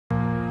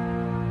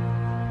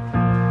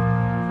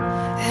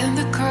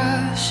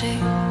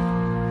crushing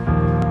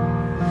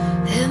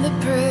and the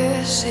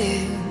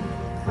pressing.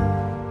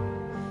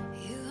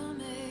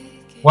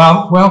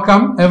 Well,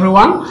 welcome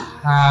everyone.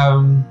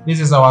 This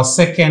is our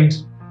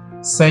second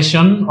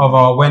session of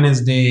our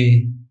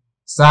Wednesday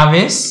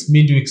service,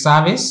 midweek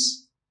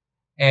service,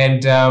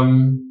 and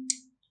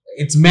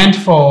it's meant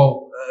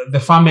for the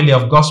family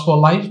of Gospel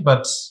Life,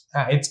 but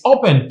it's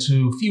open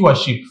to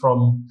viewership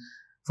from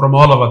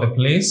all over the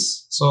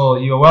place. So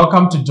you're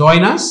welcome to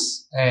join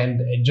us and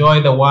enjoy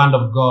the Word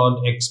of God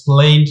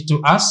explained to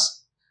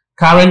us.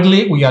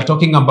 Currently, we are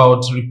talking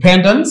about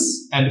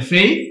repentance and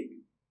faith.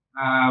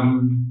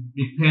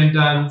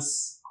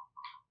 Repentance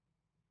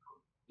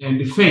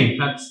and faith.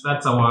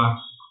 That's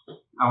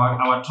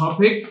our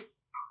topic.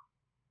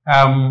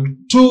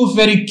 Two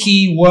very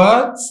key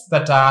words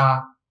that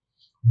are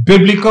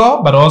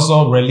biblical but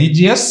also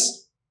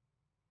religious.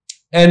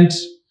 And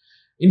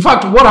in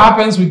fact, what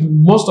happens with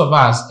most of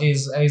us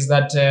is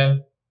that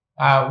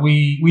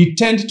we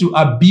tend to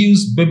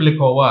abuse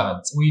biblical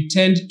words. We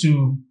tend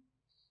to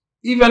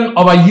even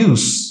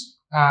overuse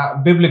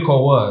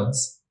biblical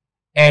words.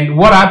 And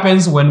what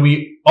happens when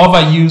we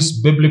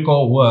overuse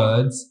biblical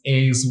words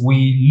is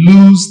we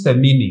lose the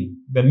meaning.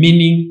 The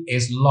meaning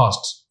is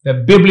lost. The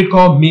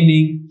biblical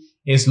meaning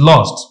is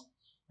lost.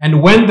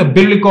 And when the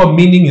biblical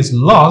meaning is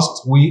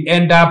lost, we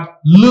end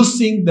up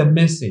losing the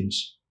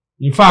message.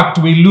 In fact,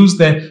 we lose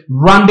the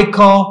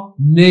radical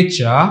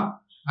nature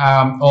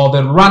or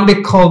the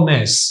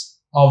radicalness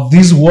of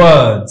these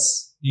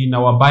words in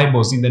our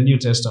Bibles in the New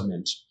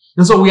Testament.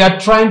 And so we are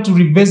trying to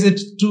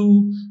revisit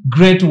two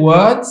great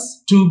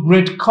words, two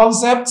great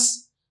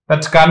concepts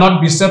that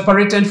cannot be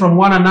separated from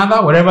one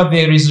another. Wherever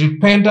there is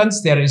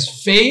repentance, there is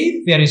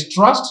faith, there is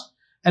trust.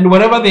 And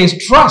wherever there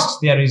is trust,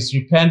 there is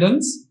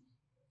repentance.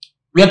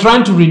 We are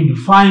trying to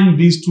redefine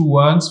these two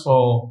words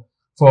for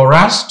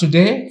us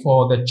today,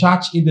 for the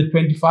church in the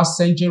 21st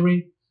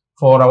century,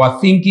 for our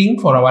thinking,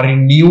 for our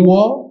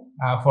renewal,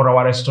 for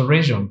our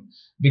restoration.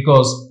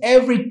 Because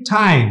every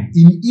time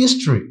in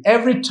history,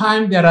 every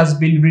time there has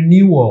been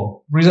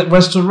renewal,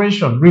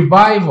 restoration,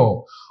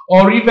 revival,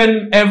 or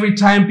even every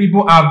time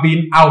people have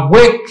been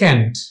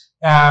awakened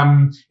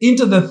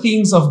into the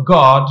things of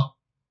God,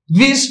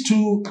 these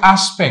two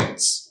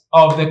aspects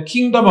of the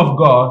kingdom of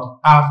God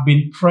have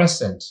been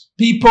present.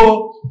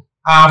 People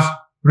have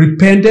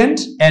repented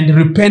and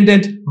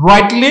repented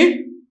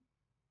rightly,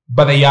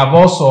 but they have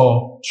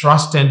also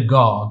trusted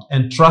God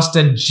and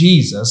trusted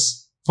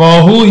Jesus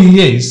for who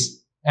He is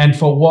and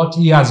for what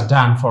He has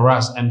done for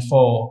us and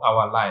for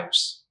our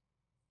lives.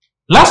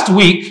 Last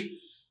week,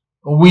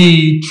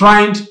 we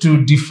tried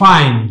to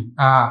define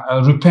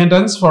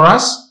repentance for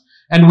us,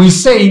 and we're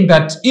saying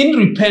that in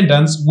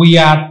repentance, we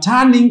are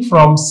turning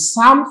from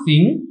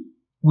something.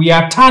 We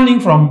are turning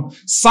from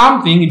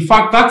something. In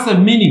fact, that's the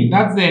meaning.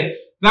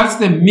 That's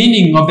the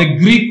meaning of the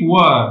Greek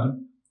word,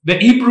 the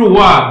Hebrew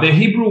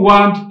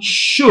word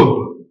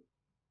shub,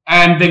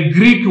 and the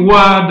Greek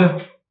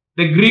word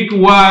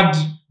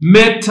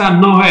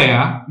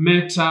metanoia.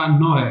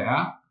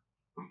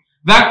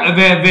 That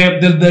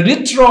the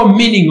literal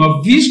meaning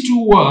of these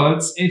two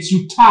words is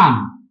to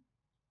turn.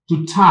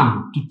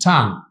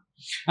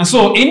 And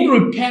so in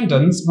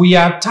repentance, we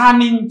are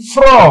turning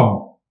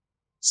from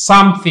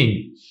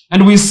something.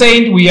 And we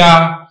said we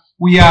are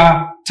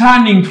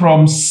turning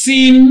from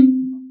sin.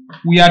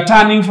 We are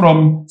turning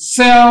from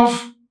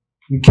self.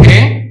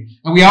 Okay?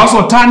 And we are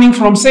also turning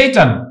from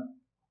Satan.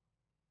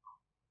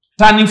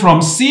 Turning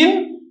from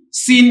sin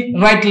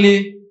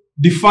rightly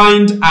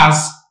defined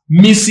as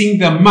missing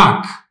the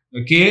mark.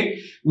 Okay?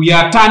 We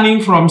are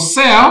turning from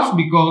self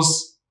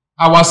because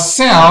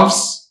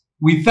ourselves,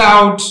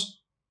 without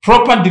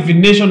proper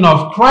definition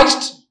of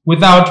Christ,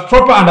 without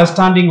proper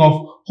understanding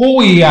of who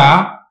we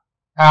are,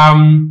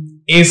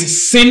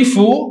 is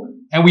sinful.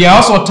 And we are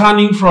also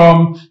turning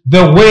from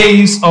the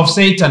ways of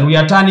Satan. We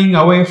are turning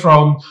away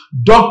from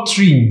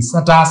doctrines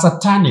that are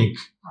satanic,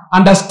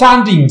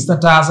 understandings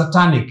that are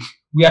satanic.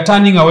 We are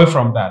turning away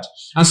from that.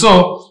 And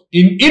so,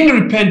 in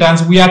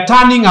repentance, we are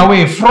turning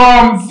away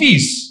from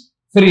these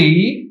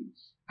three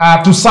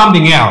to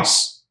something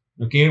else.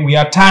 Okay? We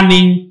are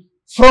turning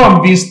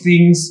from these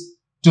things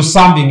to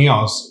something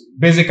else.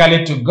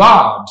 Basically, to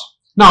God.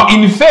 Now,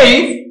 in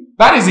faith,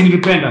 that is in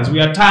repentance. We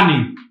are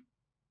turning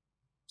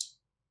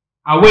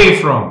away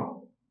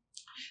from.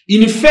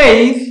 In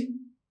faith,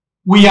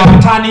 we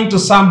are turning to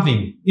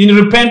something. In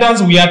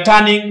repentance, we are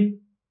turning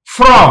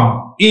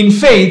from. In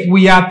faith,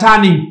 we are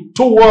turning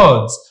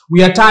towards.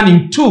 We are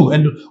turning to.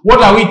 And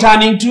what are we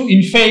turning to?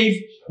 In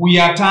faith, we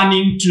are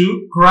turning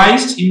to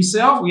Christ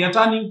Himself. We are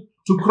turning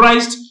to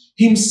Christ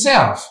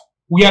Himself.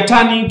 We are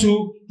turning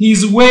to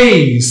His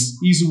ways,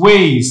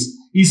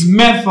 His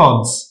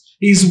methods,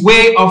 His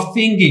way of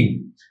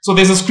thinking. So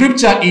there's a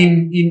scripture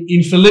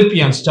in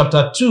Philippians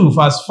chapter 2,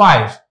 verse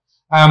 5,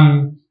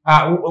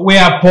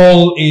 where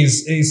Paul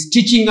is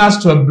teaching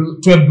us to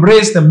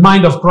embrace the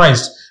mind of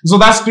Christ. So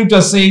that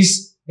scripture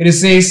says,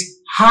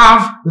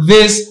 have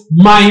this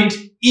mind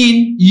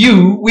in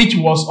you, which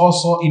was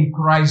also in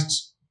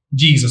Christ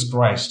Jesus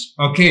Christ.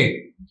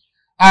 Okay.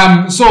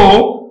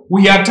 So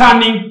we are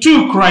turning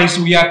to Christ.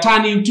 We are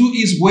turning to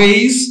his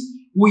ways.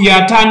 We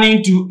are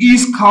turning to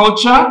his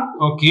culture.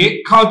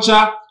 Okay.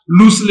 Culture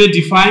loosely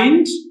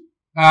defined.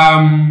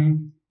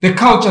 The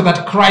culture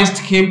that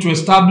Christ came to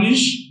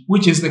establish,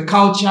 which is the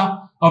culture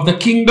of the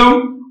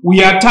kingdom.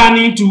 We are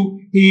turning to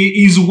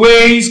his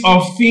ways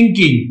of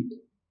thinking.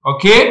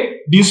 Okay.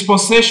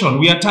 Dispossession.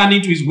 We are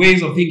turning to his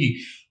ways of thinking.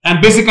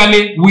 And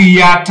basically,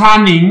 we are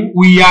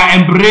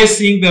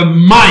embracing the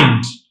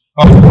mind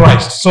of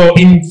Christ. So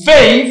in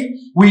faith,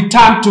 we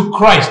turn to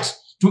Christ,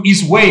 to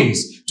his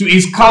ways, to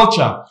his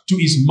culture, to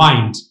his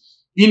mind.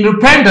 In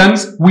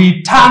repentance,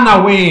 we turn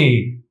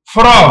away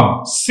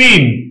from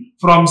sin,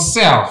 from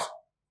self,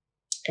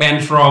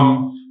 and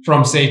from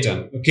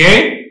Satan.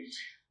 Okay?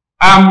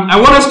 I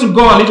want us to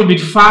go a little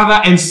bit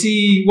further and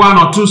see one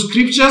or two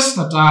scriptures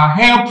that are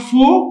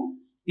helpful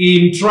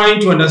in trying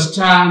to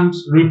understand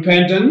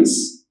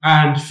repentance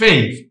and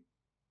faith.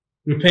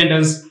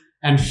 Repentance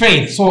and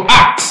faith. So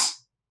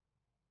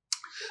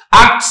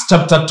Acts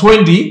chapter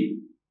 20.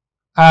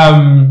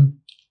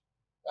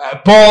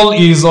 Paul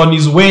is on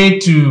his way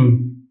to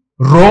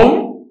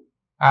Rome.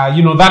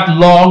 That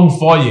long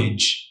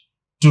voyage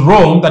to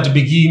Rome that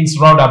begins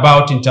round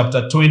about in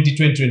chapter 20,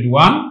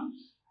 21.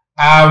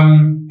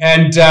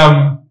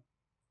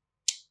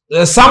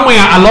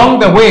 Somewhere along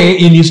the way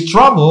in his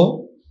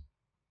travel,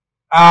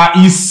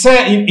 he's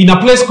in a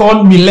place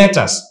called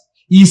Miletus.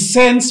 He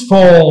sends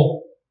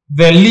for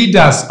the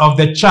leaders of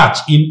the church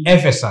in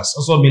Ephesus.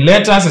 Also,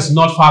 Miletus is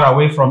not far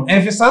away from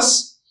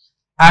Ephesus.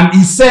 And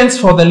he sends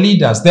for the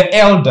leaders, the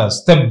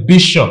elders, the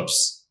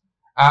bishops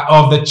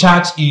of the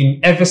church in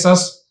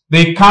Ephesus.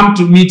 They come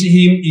to meet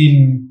him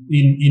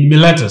in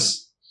Miletus.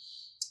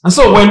 And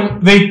so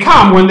when they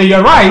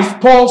arrive,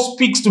 Paul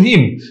speaks to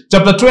him.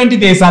 Chapter 20,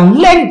 there's a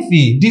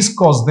lengthy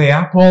discourse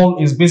there.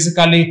 Paul is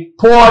basically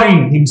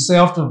pouring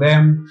himself to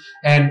them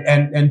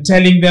and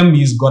telling them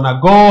he's gonna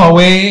go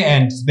away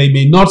and they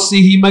may not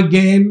see him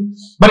again.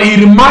 But he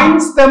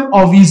reminds them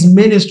of his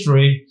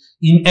ministry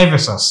in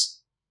Ephesus.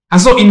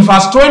 And so in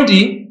verse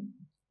 20,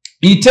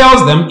 he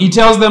tells them,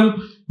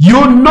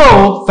 you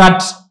know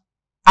that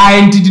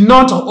I did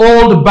not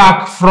hold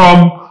back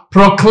from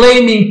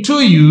proclaiming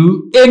to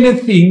you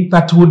anything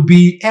that would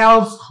be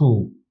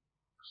helpful.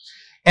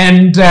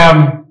 And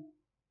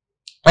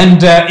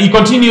he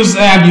continues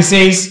and he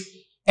says,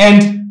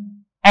 and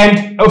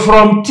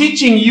from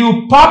teaching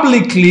you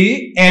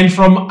publicly and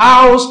from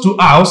house to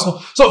house.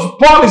 So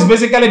Paul is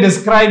basically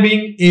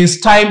describing his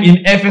time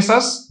in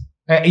Ephesus.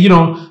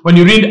 When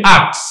you read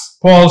Acts,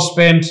 Paul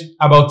spent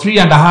about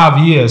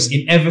 3.5 years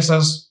in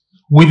Ephesus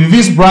with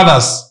these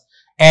brothers.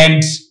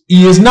 And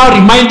he is now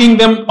reminding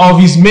them of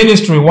his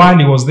ministry while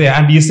he was there.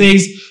 And he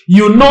says,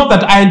 you know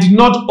that I did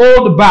not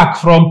hold back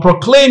from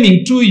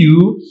proclaiming to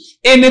you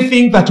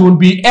anything that would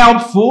be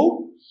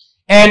helpful,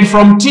 and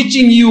from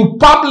teaching you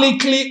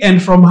publicly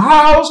and from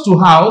house to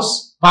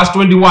house, verse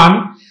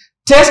 21,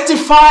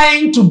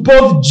 testifying to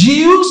both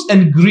Jews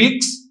and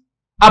Greeks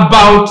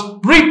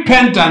about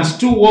repentance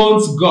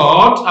towards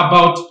God,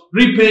 about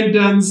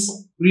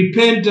repentance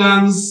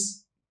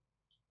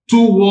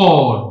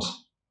toward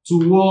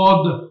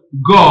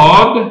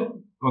God,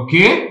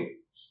 okay?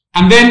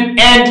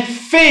 And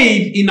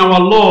faith in our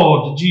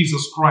Lord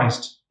Jesus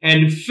Christ.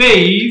 And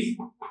faith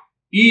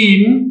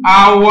in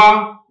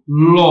our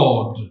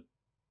Lord,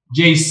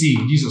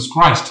 Jesus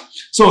Christ.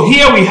 So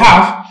here we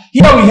have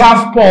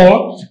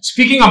Paul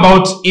speaking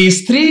about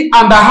his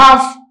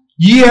 3.5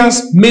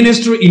 years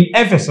ministry in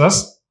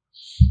Ephesus.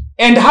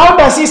 And how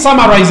does he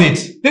summarize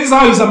it? This is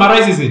how he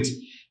summarizes it.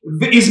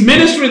 His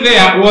ministry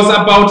there was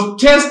about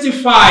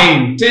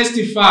testifying,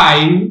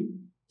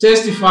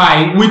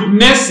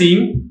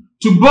 witnessing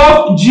to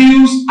both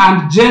Jews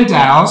and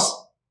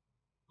Gentiles.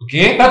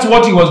 Okay, that's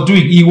what he was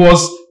doing. He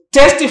was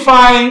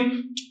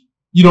testifying,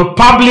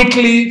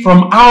 publicly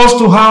from house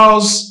to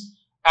house,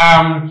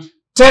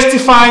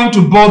 testifying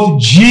to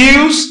both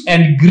Jews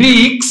and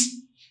Greeks.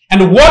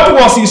 And what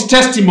was his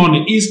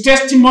testimony? His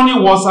testimony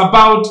was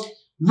about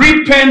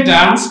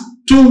repentance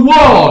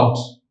toward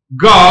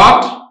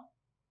God.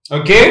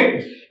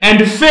 Okay,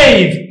 and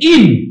faith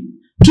in.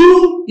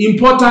 Two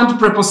important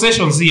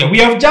prepositions here. We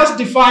have just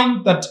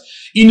defined that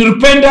in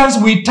repentance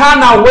we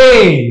turn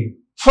away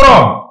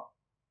from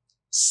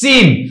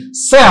sin,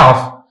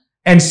 self,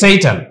 and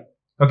Satan.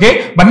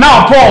 Okay, but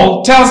now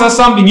Paul tells us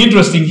something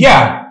interesting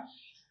here.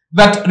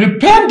 That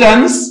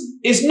repentance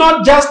is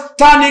not just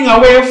turning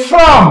away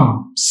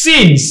from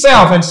sin,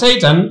 self, and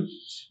Satan,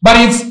 but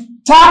it's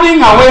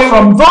turning away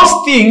from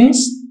those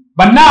things,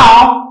 but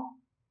now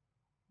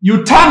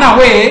you turn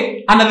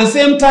away, and at the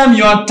same time,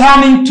 you are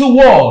turning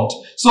toward.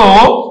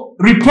 So,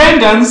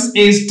 repentance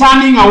is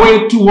turning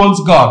away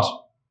towards God.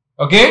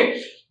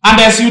 Okay?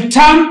 And as you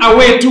turn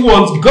away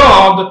towards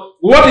God,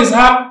 what is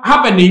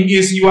happening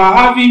is you are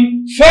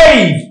having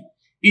faith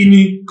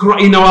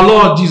in our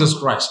Lord Jesus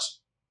Christ.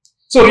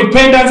 So,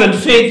 repentance and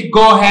faith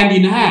go hand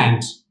in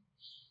hand.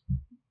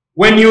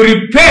 When you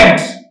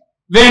repent,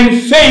 then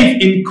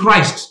faith in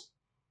Christ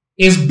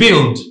is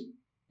built,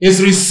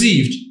 is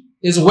received,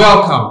 is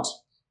welcomed.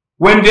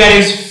 When there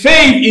is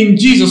faith in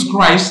Jesus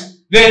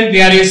Christ, then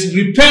there is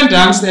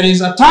repentance. There is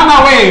a turn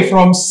away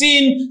from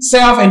sin,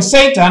 self, and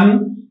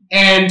Satan,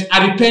 and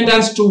a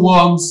repentance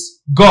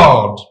towards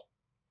God.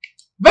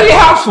 Very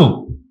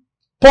helpful.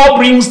 Paul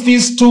brings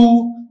these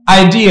two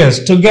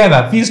ideas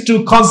together, these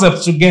two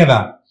concepts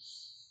together.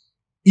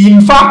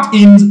 In fact,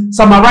 in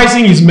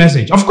summarizing his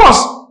message, of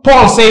course,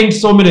 Paul said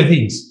so many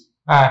things.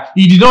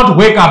 He did not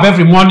wake up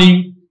every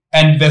morning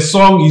and the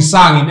song he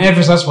sang in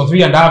Ephesus for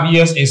 3.5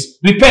 years is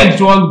repent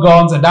towards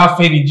God and have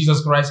faith in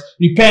Jesus Christ.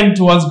 Repent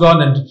towards God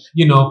and,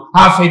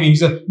 have faith in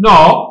Jesus.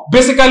 No,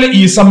 basically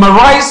he is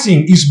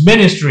summarizing his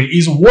ministry,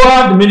 his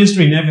word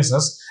ministry in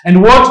Ephesus.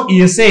 And what he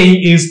is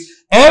saying is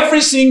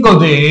every single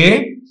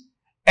day,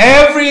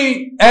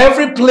 every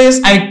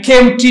place I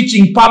came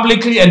teaching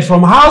publicly and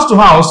from house to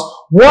house,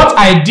 what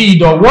I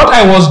did or what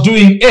I was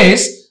doing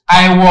is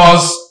I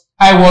was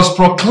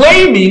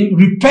proclaiming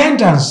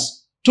repentance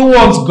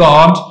towards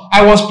God.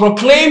 I was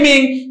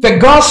proclaiming the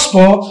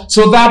gospel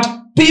so that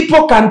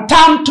people can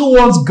turn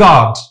towards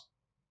God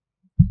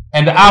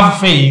and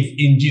have faith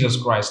in Jesus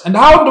Christ. And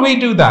how do we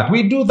do that?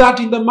 We do that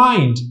in the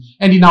mind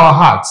and in our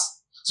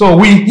hearts. So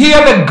we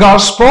hear the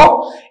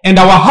gospel and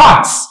our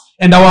hearts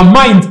and our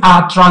minds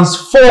are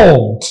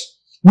transformed.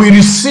 We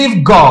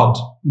receive God.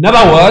 In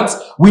other words,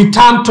 we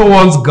turn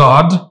towards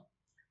God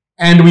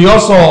and we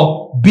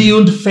also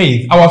build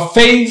faith. Our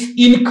faith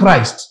in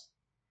Christ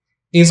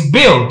is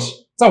built.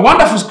 It's a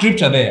wonderful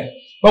scripture there.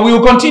 But we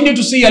will continue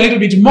to see a little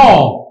bit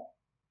more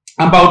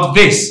about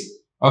this,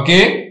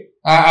 okay?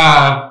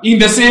 In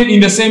the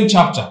same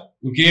chapter,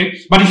 okay?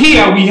 But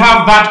here we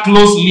have that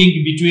close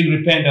link between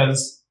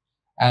repentance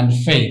and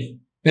faith.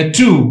 The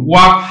two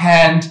work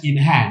hand in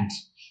hand.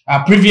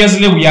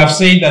 Previously we have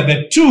said that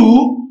the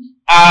two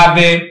are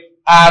the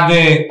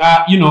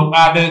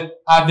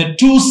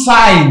two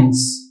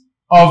signs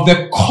of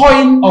the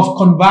coin of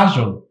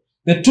conversion.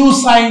 The two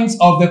signs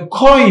of the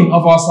coin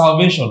of our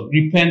salvation,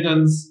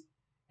 repentance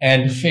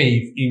and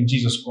faith in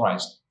Jesus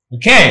Christ.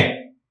 Okay.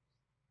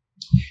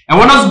 I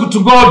want us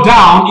to go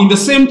down in the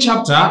same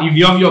chapter. If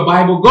you have your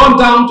Bible, go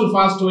down to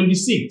verse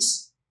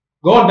 26.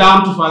 Go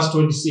down to verse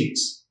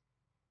 26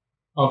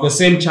 of the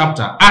same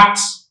chapter.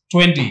 Acts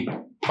 20,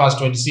 verse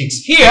 26.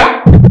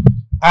 Here,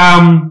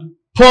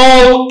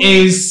 Paul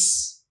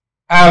is,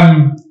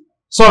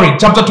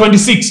 chapter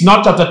 26,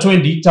 not chapter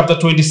 20, chapter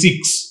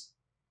 26.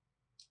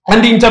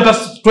 And in chapter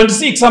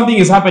 26, something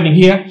is happening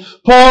here.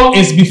 Paul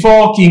is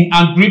before King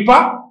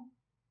Agrippa.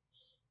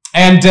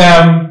 And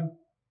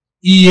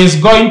he is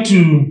going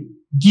to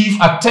give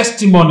a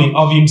testimony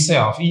of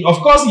himself. Of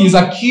course, he is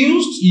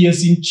accused. He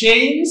is in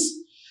chains.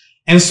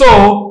 And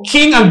so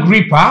King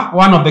Agrippa,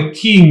 one of the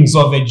kings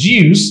of the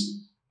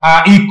Jews,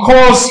 he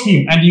calls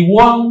him and he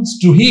wants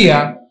to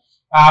hear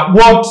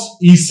what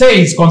he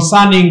says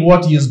concerning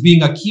what he is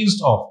being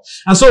accused of.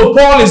 And so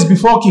Paul is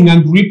before King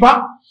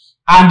Agrippa.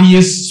 And he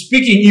is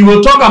speaking, he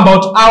will talk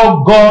about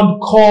how God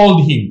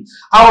called him,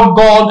 how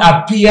God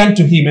appeared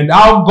to him, and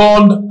how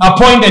God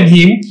appointed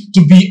him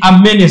to be a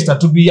minister,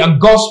 to be a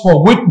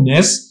gospel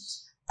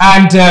witness,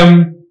 and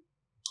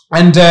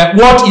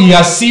what he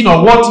has seen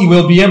or what he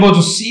will be able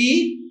to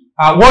see,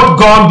 what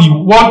God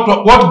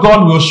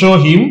will show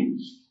him.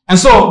 And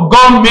so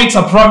God makes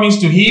a promise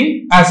to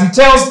him as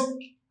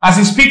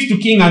he speaks to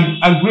King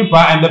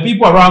Agrippa and the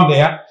people around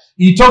there.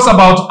 He talks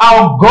about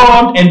how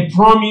God had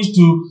promised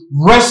to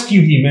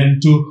rescue him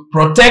and to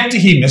protect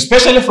him,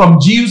 especially from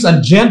Jews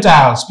and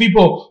Gentiles,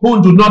 people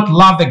who do not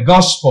love the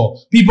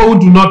gospel, people who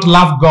do not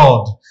love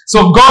God.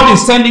 So God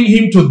is sending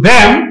him to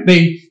them.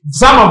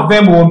 Some of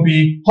them will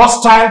be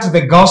hostile to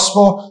the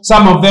gospel.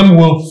 Some of them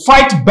will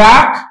fight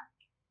back.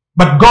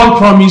 But God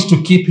promised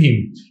to keep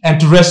him and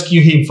to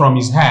rescue him from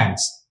his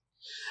hands.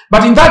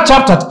 But in that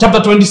chapter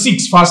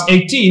 26, verse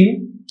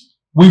 18,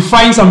 we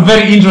find some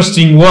very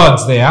interesting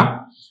words there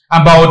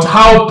about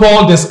how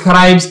Paul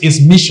describes his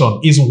mission,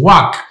 his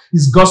work,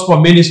 his gospel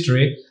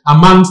ministry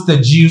amongst the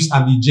Jews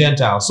and the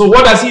Gentiles. So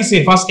what does he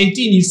say? Verse 18,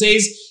 he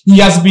says, he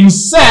has been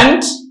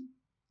sent,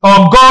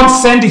 or God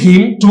sent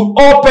him to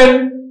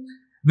open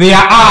their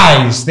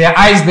eyes. Their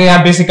eyes, they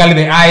are basically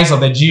the eyes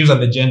of the Jews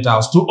and the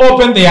Gentiles. To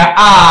open their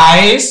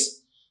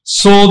eyes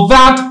so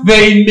that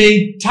they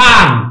may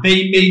turn.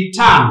 They may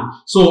turn.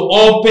 So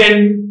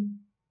open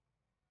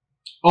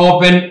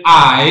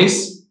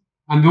eyes.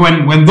 And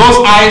when those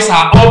eyes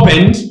are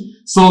opened,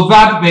 so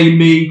that they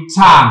may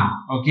turn,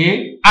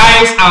 okay?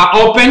 Eyes are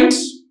opened,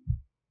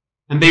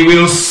 and they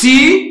will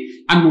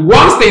see, and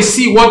once they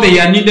see what they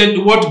are needed,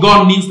 what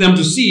God needs them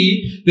to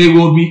see, they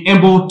will be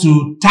able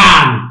to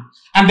turn.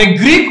 And the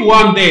Greek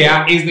one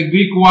there is the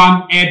Greek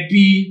one,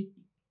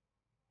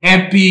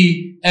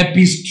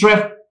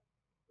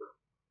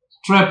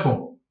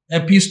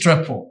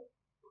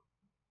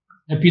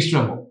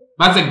 epistrepo.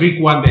 That's the Greek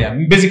one there,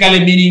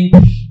 basically meaning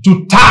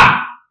to turn.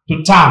 To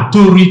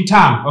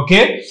return,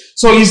 okay?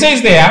 So he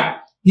says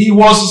there, he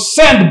was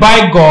sent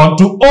by God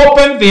to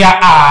open their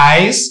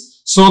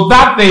eyes so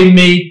that they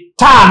may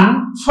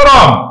turn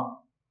from,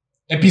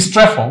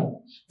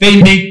 epistrephon,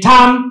 they may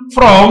turn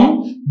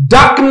from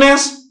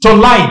darkness to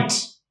light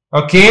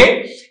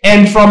okay,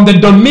 and from the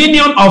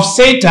dominion of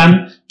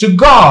Satan to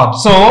God.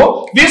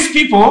 So these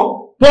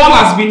people, Paul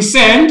has been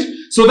sent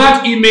so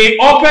that he may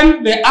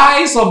open the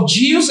eyes of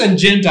Jews and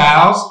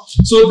Gentiles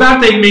so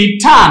that they may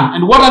turn.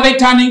 And what are they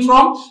turning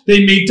from?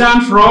 They may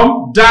turn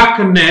from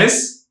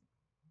darkness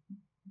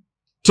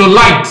to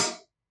light.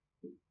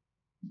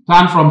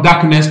 Turn from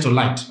darkness to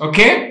light.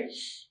 Okay?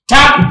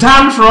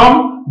 Turn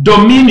from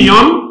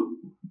dominion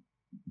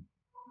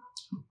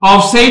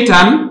of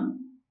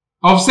Satan.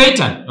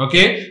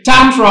 Okay?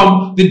 Turn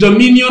from the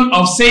dominion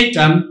of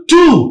Satan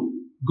to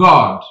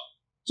God.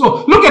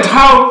 So look at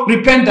how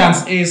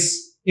repentance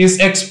is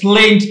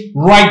explained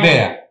right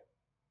there.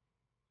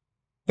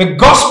 The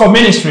gospel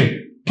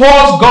ministry,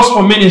 Paul's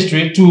gospel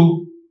ministry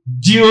to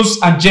Jews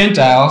and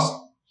Gentiles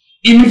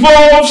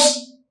involves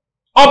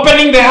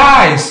opening their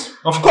eyes.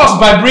 Of course,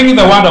 by bringing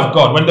the word of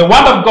God. When the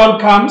word of God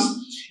comes,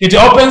 it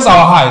opens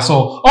our eyes.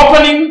 So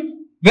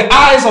opening the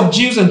eyes of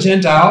Jews and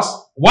Gentiles,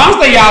 once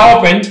they are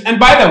opened, and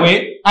by the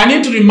way, I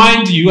need to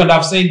remind you, and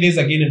I've said this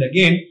again and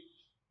again,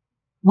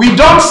 we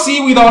don't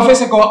see with our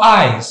physical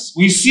eyes.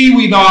 We see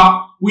with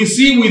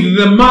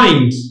the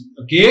mind.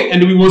 Okay?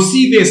 And we will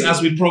see this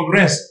as we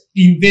progress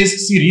in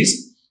this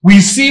series. We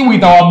see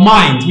with our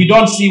minds. We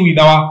don't see with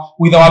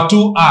our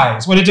two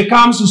eyes. When it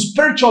comes to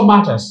spiritual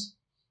matters,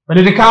 when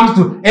it comes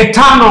to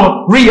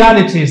eternal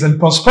realities and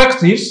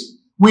perspectives,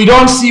 we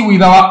don't see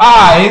with our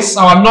eyes,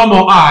 our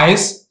normal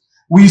eyes.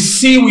 We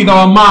see with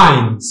our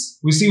minds.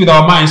 We see with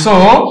our minds.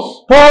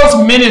 So,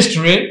 Paul's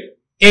ministry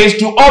is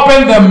to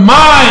open the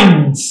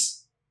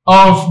minds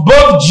of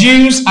both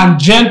Jews and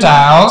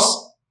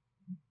Gentiles,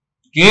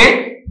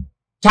 okay,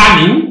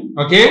 turning,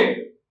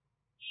 okay,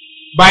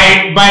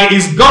 by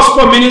his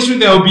gospel ministry,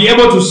 they will be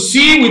able to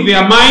see with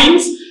their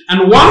minds,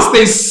 and once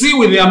they see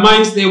with their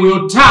minds, they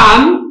will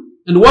turn.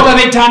 And what are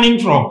they turning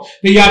from?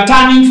 They are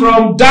turning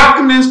from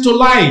darkness to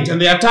light,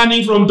 and they are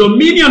turning from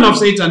dominion of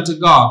Satan to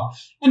God.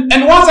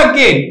 And once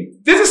again,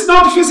 this is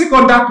not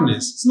physical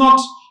darkness. It's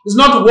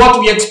not what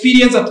we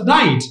experience at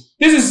night.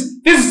 This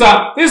is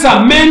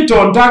a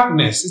mental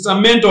darkness. It's a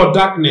mental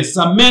darkness. It's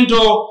a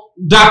mental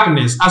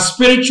darkness. A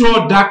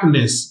spiritual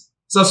darkness.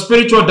 It's a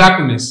spiritual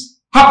darkness.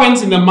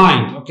 Happens in the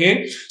mind.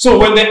 Okay? So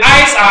when the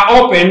eyes are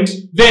opened,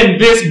 then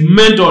this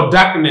mental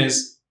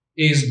darkness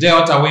is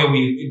dealt away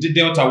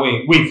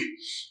with.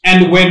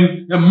 And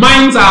when the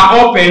minds are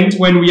opened,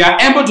 when we are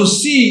able to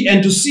see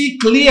and to see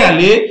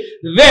clearly,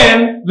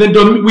 then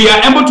we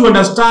are able to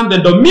understand the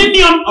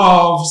dominion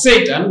of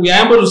Satan. We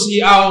are able to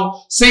see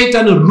how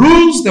Satan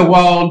rules the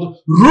world,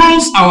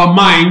 rules our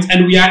minds,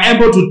 and we are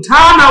able to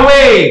turn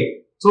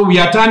away. So we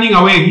are turning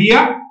away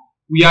here,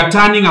 we are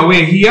turning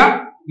away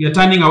here, we are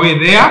turning away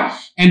there,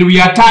 and we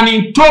are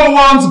turning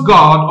towards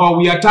God, or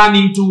we are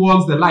turning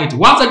towards the light.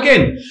 Once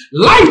again,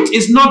 light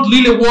is not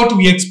really what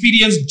we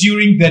experience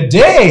during the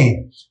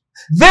day.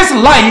 This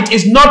light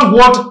is not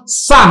what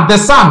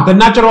the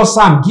natural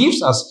sun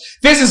gives us.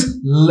 This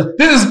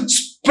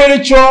is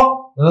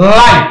spiritual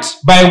light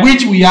by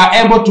which we are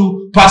able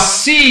to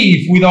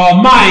perceive with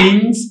our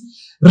minds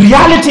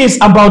realities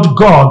about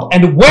God.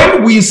 And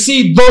when we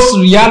see those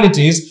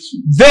realities,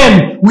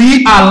 then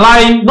we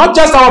align not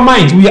just our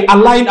minds, we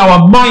align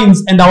our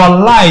minds and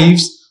our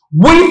lives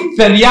with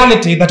the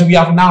reality that we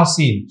have now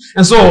seen.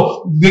 And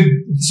so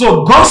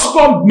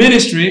gospel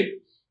ministry,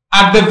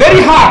 at the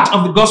very heart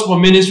of the gospel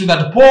ministry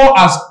that Paul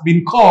has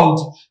been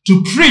called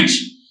to preach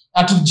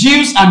to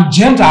Jews and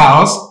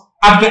Gentiles,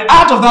 at the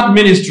heart of that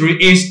ministry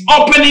is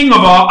opening of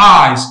our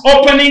eyes,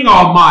 opening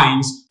our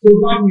minds, so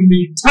that we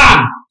may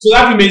turn, so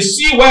that we may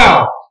see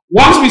well.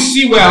 Once we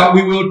see well,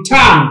 we will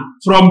turn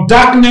from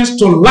darkness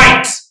to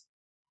light.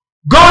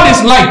 God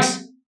is light.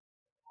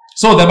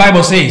 So the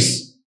Bible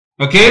says.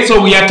 Okay,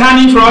 so we are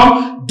turning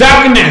from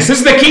darkness. This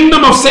is the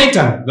kingdom of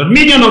Satan, the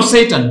dominion of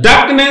Satan.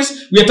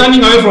 Darkness, we are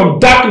turning away from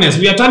darkness.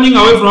 We are turning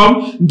away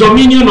from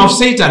dominion of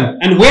Satan.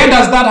 And where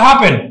does that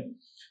happen?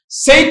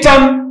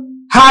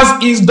 Satan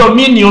has his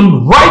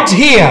dominion right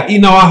here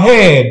in our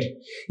head.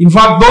 In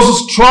fact,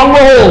 those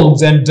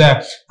strongholds and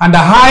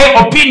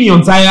high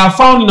opinions are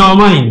found in our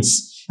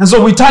minds. And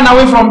so we turn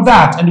away from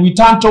that and we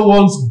turn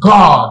towards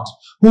God,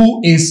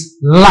 who is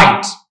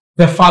light,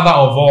 the Father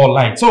of all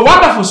light. So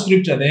wonderful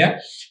scripture there.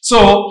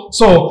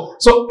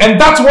 And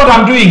that's what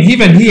I'm doing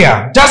even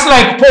here. Just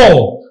like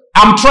Paul,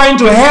 I'm trying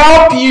to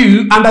help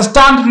you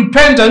understand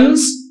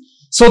repentance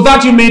so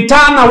that you may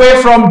turn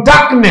away from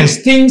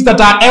darkness, things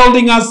that are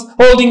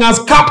holding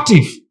us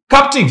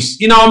captives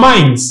in our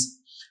minds,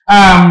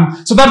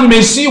 so that we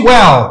may see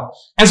well,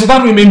 and so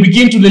that we may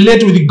begin to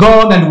relate with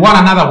God and one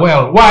another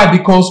well. Why?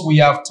 Because we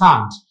have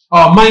turned.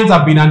 Our minds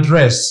have been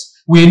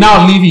addressed. We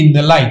now live in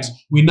the light.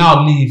 We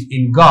now live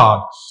in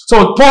God.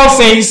 So Paul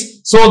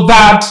says, so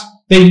that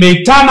they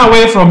may turn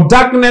away from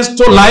darkness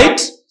to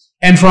light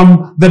and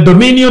from the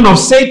dominion of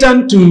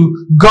Satan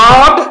to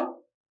God.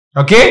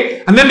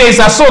 Okay? And then there is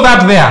a so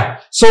that there.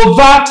 So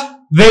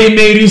that they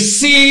may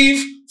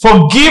receive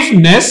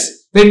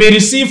forgiveness. They may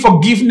receive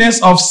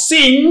forgiveness of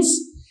sins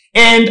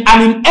and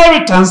an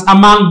inheritance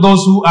among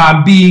those who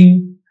have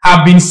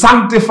been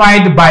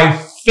sanctified by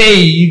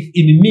faith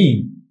in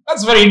me.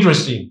 That's very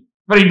interesting.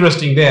 Very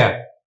interesting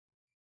there.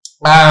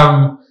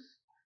 That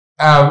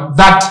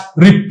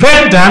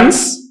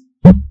repentance,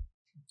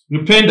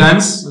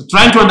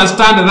 trying to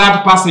understand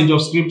that passage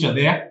of scripture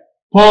there,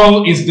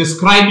 Paul is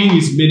describing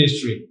his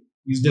ministry.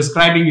 He's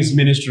describing his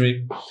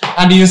ministry.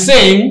 And he's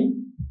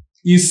saying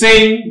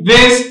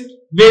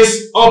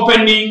this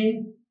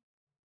opening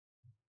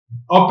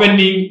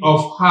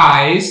of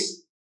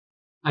eyes,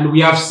 and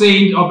we have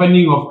said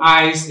opening of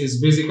eyes is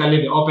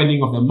basically the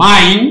opening of the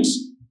mind,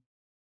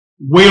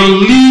 will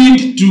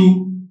lead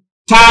to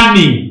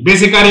turning.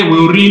 Basically,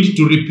 will lead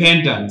to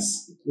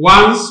repentance.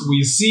 Once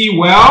we see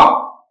well,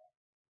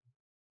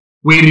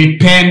 we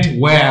repent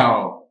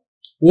well.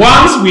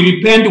 Once we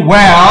repent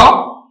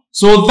well,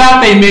 so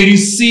that they may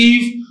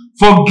receive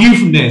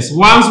forgiveness.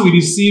 Once we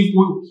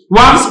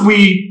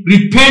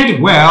repent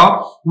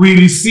well, we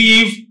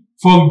receive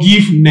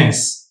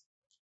forgiveness.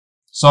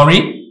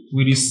 We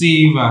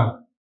receive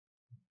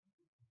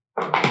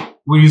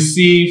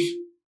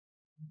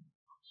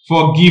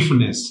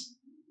forgiveness.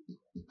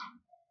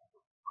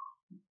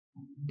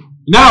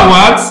 In other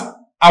words,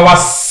 our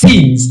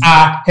sins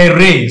are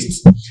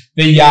erased.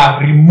 They are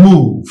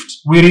removed.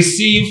 We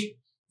receive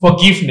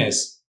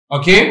forgiveness.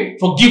 Okay?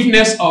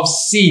 Forgiveness of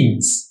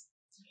sins.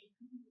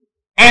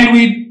 And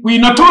we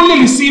not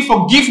only receive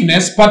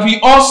forgiveness, but we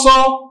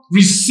also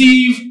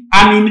receive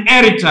an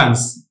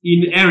inheritance.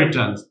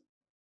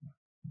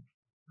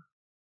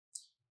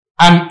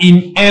 An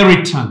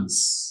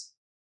inheritance.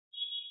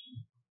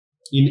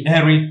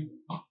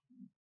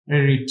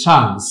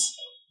 Inheritance.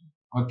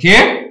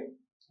 Okay?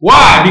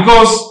 Why?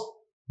 Because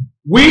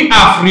we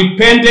have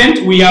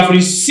repented, we have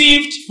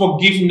received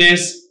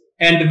forgiveness,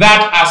 and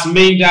that has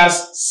made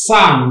us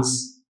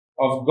sons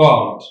of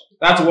God.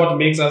 That's what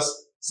makes us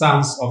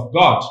sons of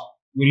God.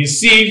 We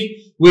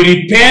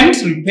repent.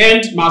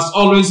 Repent must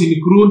always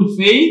include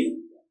faith.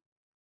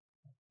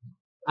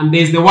 And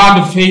there's the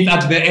word faith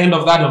at the end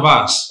of that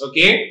verse.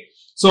 Okay?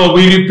 So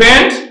we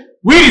repent,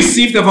 we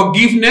receive the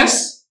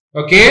forgiveness.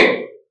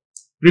 Okay?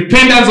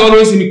 Repentance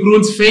always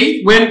includes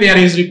faith. When there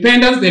is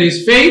repentance, there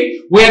is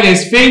faith. Where there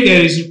is faith,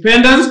 there is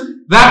repentance.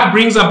 That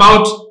brings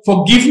about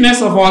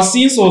forgiveness of our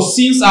sins. So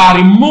sins are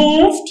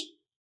removed.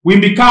 We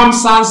become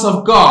sons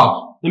of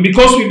God. And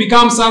because we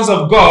become sons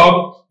of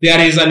God,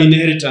 there is an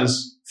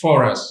inheritance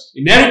for us.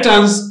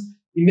 Inheritance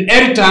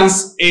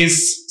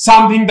is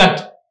something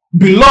that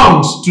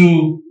belongs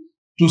to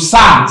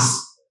sons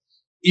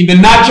in the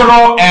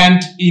natural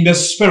and in the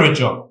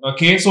spiritual.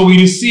 Okay, so we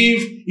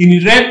receive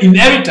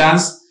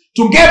inheritance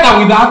together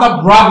with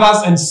other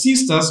brothers and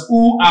sisters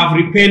who have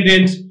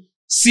repented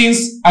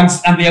sins and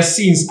their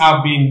sins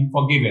have been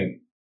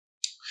forgiven.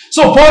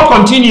 So Paul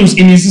continues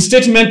in his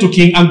statement to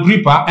King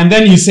Agrippa, and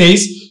then he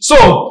says,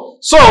 So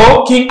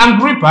King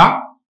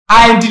Agrippa,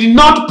 I did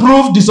not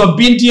prove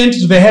disobedient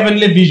to the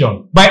heavenly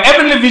vision. By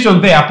heavenly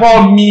vision there,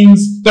 Paul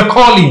means the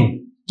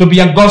calling to be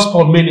a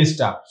gospel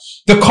minister.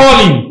 The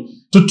calling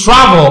to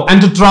travel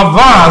and to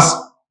traverse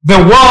the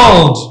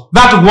world,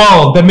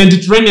 the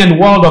Mediterranean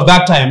world of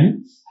that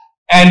time,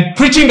 and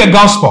preaching the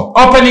gospel,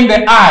 opening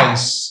the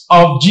eyes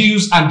of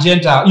Jews and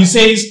Gentiles. He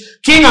says,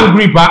 King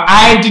Agrippa,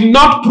 I did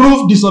not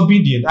prove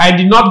disobedient. I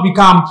did not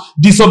become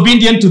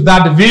disobedient to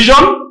that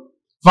vision.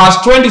 Verse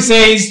 20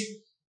 says,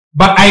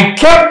 but I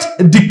kept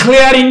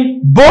declaring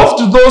both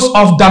to those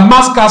of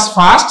Damascus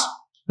first.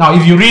 Now,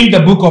 if you read the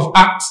book of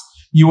Acts,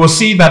 you will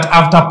see that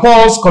after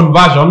Paul's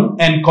conversion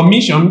and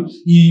commission,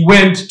 he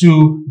went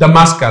to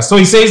Damascus. So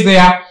he says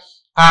there,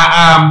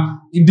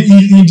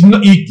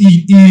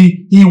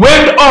 he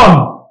went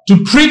on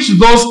to preach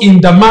those in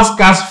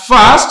Damascus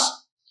first,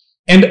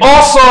 and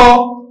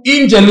also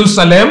in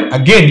Jerusalem.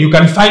 Again, you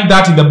can find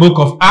that in the book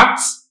of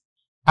Acts.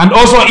 And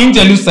also in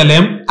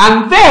Jerusalem,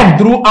 and then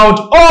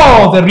throughout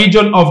all the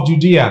region of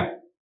Judea.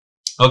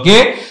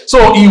 Okay?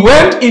 So he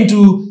went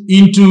into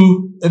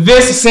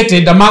this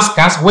city,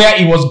 Damascus, where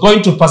he was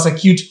going to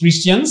persecute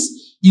Christians.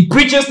 He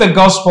preaches the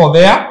gospel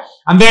there,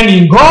 and then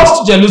he goes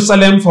to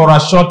Jerusalem for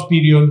a short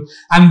period,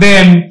 and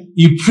then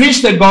he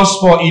preached the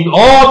gospel in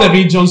all the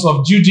regions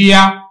of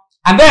Judea.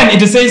 And then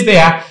it says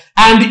there,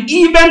 and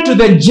even to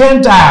the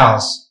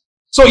Gentiles.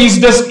 So he's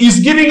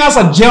giving us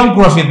a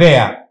geography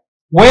there.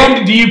 Where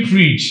did he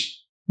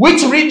preach?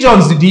 Which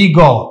regions did he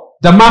go?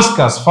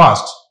 Damascus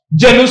first,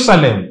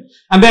 Jerusalem,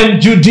 and then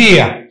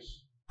Judea.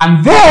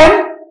 And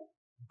then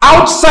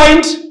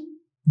outside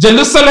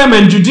Jerusalem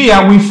and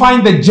Judea, we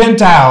find the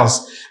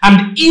Gentiles,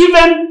 and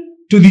even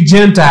to the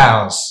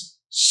Gentiles.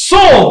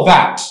 So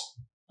that,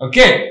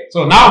 okay,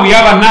 so now we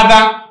have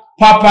another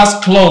purpose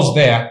clause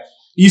there.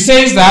 He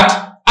says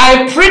that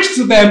I preached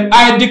to them,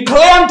 I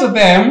declared to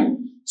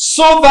them,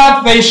 so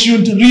that they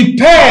should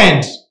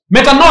repent.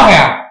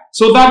 Metanoia.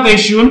 So that they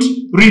should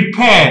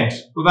repent.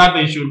 That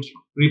they should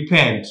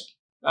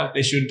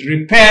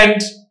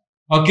repent.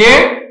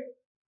 Okay?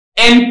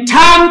 And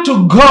turn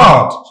to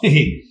God.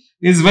 This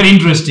is very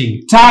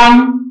interesting.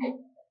 Turn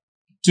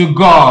to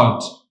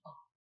God.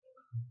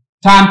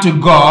 Turn to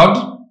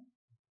God.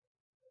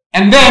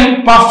 and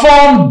then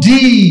perform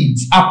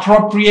deeds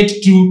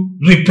appropriate to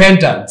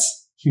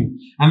repentance.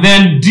 And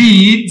then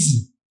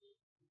deeds,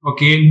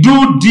 okay,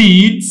 do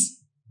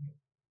deeds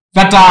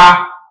that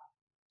are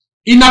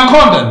in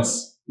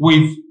accordance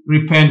with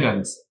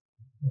repentance.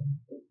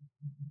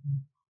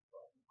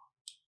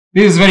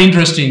 This is very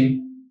interesting.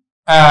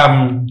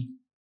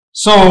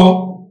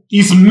 So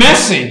his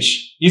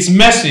message, his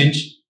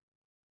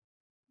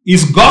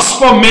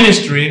gospel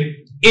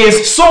ministry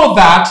is so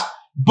that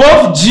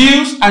both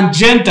Jews and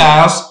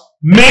Gentiles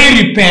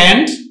may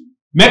repent,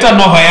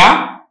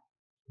 metanoia,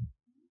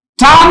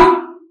 turn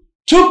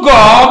to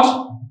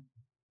God,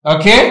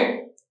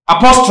 okay,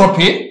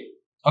 apostrophe,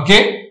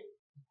 okay,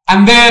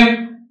 and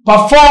then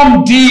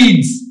perform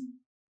deeds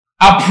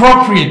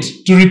appropriate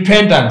to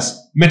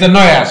repentance,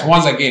 metanoia,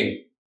 once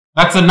again.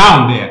 That's a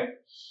noun there.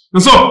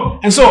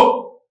 And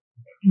so,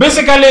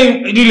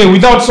 basically, really,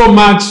 without so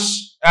much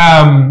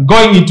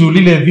going into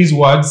really these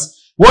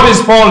words, what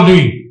is Paul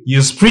doing? He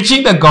is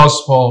preaching the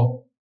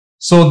gospel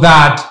so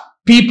that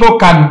people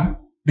can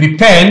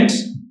repent,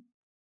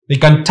 they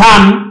can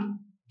turn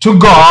to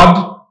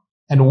God,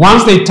 and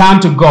once they turn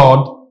to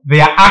God,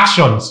 their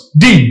actions,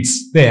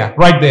 deeds,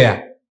 right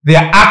there,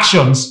 their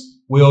actions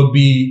will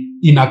be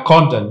in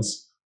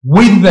accordance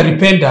with the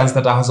repentance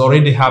that has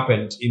already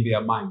happened in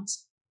their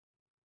minds.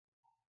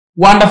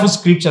 Wonderful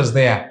scriptures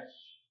there,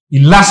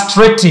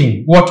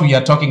 illustrating what we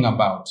are talking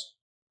about.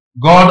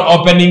 God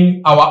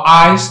opening our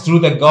eyes through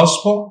the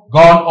gospel,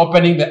 God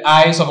opening the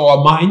eyes of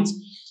our minds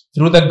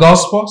through the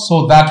gospel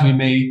so that we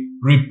may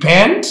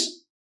repent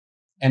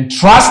and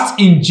trust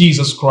in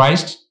Jesus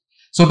Christ,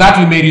 so that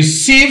we may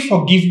receive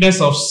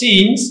forgiveness of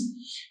sins,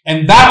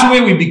 and that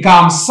way we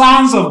become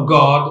sons of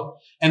God,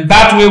 and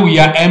that way we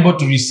are able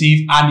to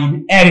receive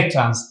an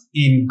inheritance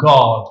in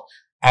God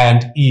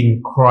and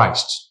in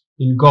Christ.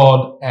 In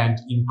God and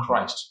in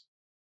Christ.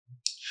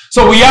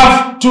 So we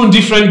have two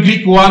different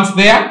Greek ones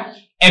there,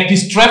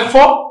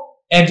 epistrepho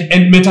and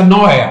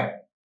metanoia.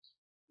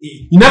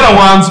 In other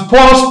words,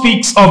 Paul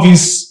speaks of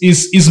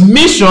his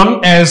mission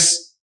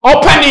as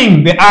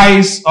opening the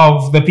eyes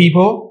of the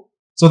people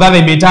so that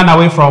they may turn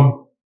away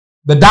from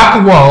the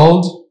dark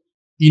world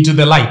into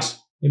the light.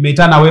 They may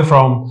turn away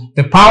from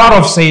the power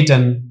of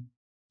Satan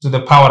to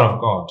the power of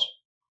God.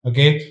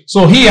 Okay?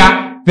 So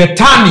here, the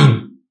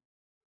turning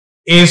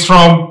is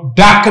from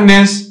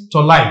darkness to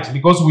light,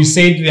 because we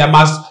said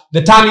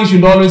repentance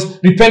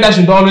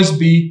should always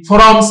be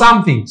from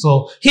something.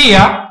 So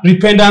here,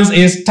 repentance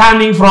is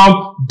turning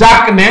from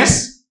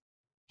darkness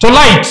to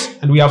light,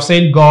 and we have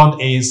said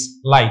God is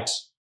light.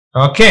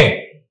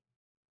 Okay.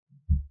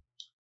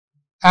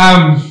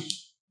 I've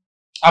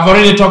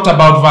already talked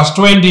about verse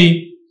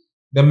 20,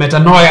 the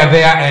metanoia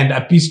there, and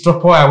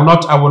epistropo. I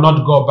will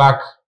not go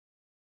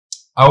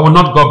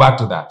back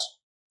to that.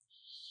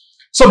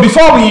 So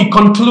before we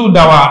conclude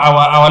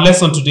our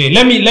lesson today,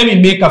 let me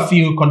make a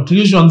few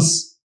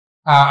conclusions,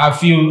 a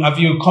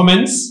few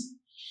comments.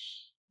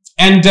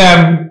 And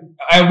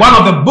one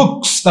of the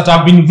books that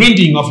I've been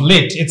reading of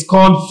late, it's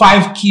called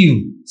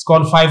 5Q. It's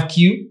called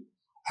 5Q.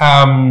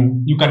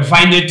 You can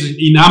find it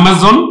in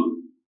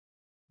Amazon.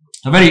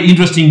 A very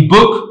interesting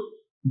book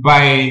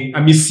by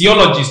a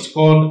missiologist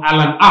called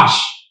Alan Ash.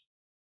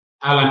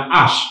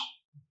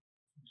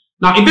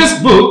 Now, in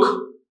this book,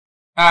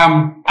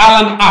 Alan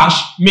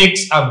Ash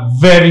makes a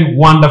very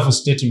wonderful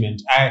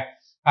statement.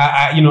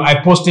 I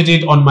posted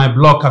it on my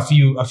blog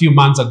a few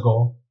months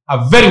ago.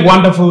 A very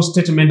wonderful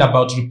statement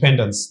about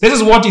repentance. This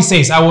is what he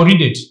says. I will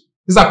read it.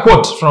 This is a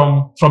quote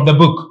from the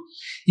book.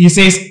 He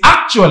says,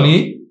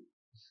 actually,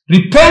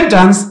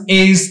 repentance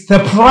is the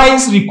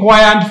price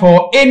required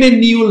for any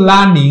new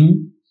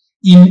learning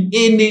in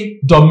any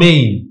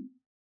domain.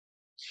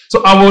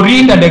 So I will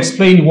read and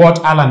explain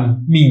what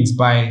Alan means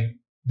by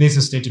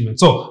this statement.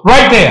 So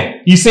right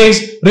there, he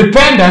says,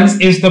 repentance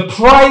is the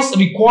price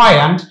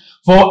required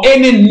for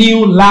any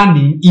new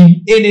learning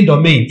in any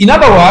domain. In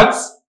other words,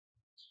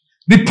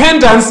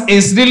 repentance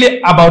is really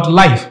about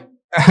life.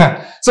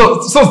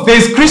 So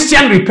there's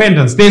Christian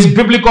repentance, there's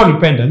biblical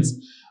repentance,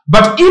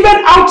 but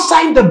even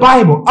outside the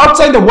Bible,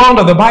 outside the world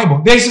of the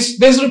Bible,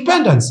 there's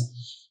repentance.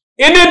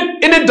 In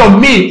any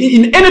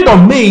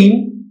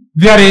domain,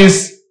 there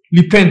is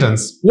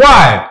repentance.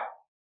 Why?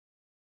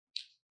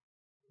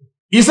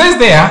 He says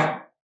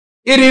there,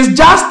 it is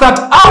just that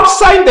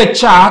outside the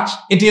church,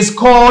 it is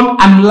called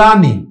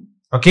unlearning.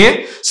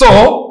 Okay?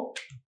 So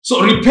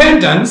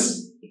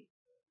repentance,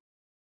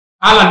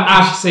 Alan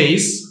Ash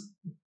says,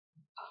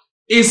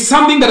 is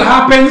something that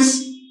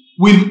happens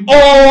with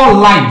all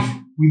life.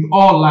 With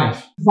all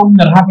life. Something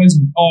that happens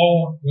with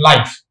all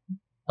life.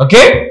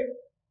 Okay?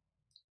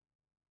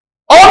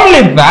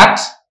 Only that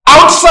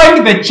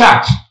outside the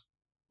church.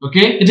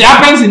 Okay? It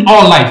happens in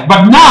all life.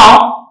 But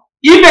now,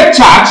 in the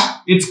church,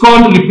 it's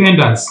called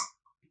repentance.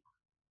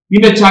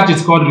 In the church,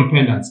 it's called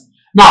repentance.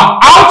 Now,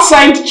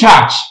 outside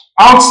church,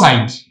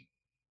 outside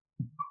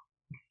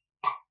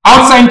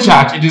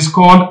church, it is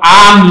called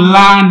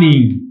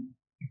unlearning.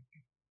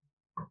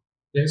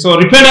 Okay? So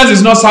repentance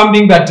is not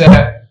something that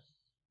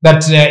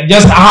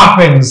just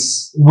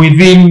happens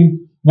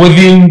within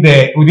within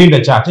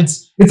the church.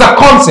 It's a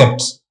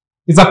concept.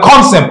 It's a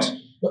concept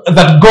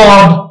that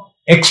God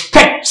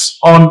expects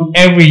on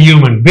every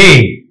human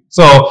being.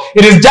 So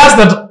it is just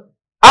that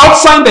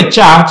outside the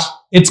church,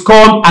 it's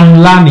called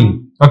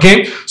unlearning.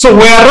 Okay? So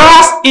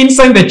whereas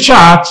inside the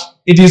church,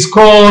 it is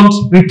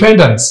called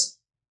repentance.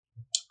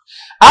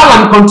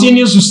 Alan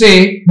continues to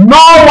say,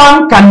 no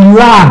one can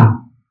learn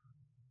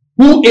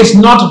who is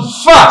not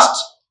first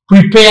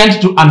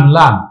prepared to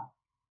unlearn.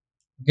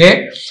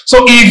 Okay?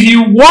 So if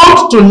you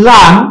want to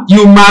learn,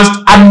 you must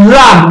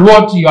unlearn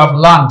what you have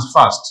learned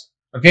first.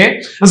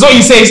 Okay? And so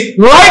he says,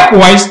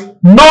 likewise,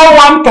 no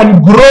one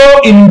can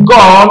grow in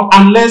God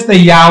unless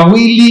they are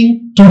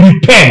willing to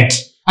repent.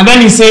 And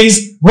then he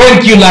says,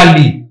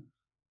 regularly.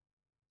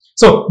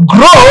 So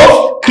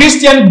growth,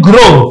 Christian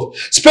growth,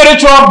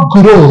 spiritual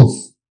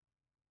growth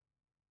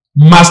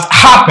must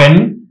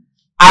happen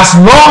as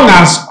long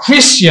as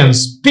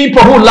Christians,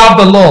 people who love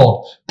the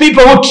Lord,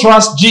 people who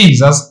trust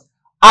Jesus,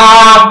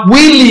 are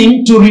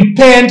willing to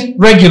repent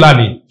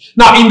regularly.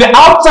 Now, in the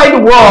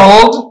outside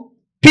world,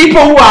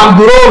 people who are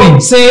growing,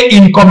 say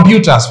in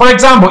computers, for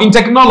example, in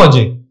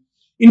technology,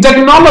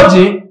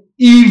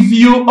 if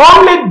you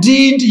only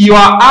did your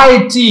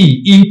IT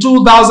in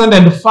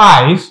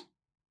 2005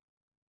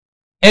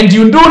 and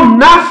you do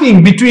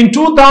nothing between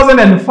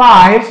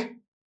 2005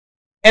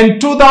 and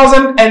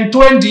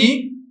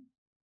 2020,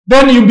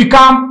 then you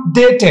become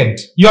dated.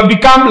 You have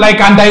become like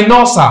a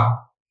dinosaur.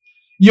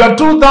 Your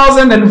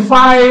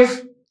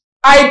 2005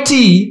 IT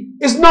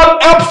is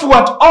not helpful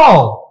at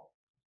all.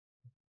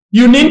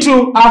 You need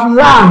to have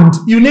learned.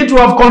 You need to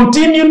have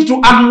continued to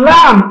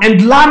unlearn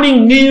and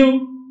learning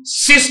new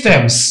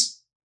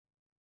systems,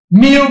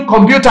 new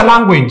computer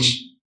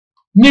language,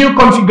 new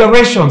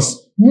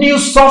configurations, new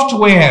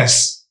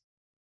softwares.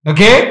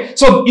 Okay?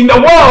 So in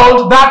the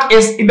world,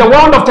 in the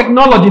world of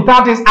technology,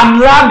 that is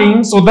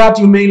unlearning so that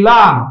you may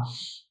learn.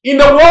 In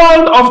the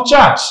world of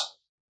church,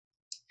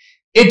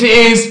 it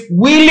is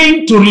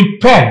willing to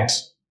repent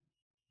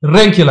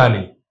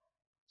regularly.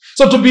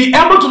 So to be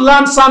able to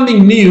learn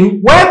something new,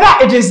 whether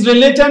it is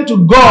related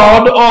to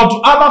God or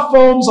to other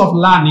forms of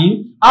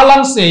learning,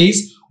 Alan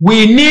says,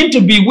 we need to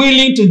be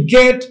willing to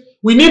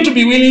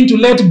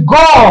let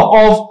go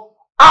of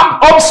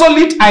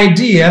obsolete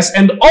ideas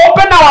and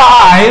open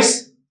our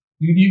eyes.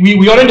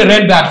 We already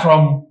read that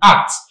from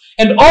Acts.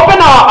 And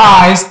open our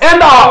eyes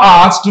and our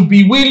hearts to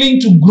be willing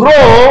to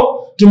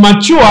grow, to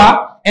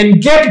mature,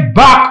 and get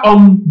back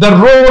on the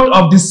road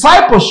of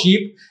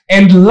discipleship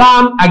and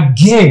learn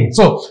again.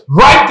 So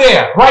right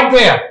there,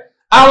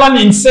 Alan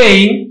is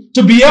saying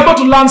to be able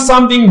to learn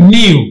something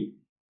new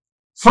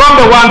from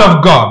the Word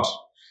of God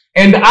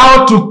and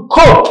how to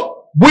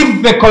cope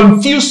with the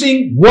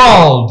confusing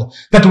world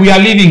that we are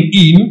living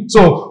in.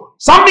 So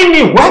something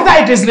new, whether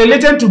it is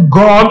related to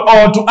God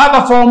or to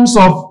other forms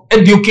of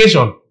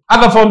education,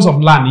 other forms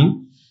of learning,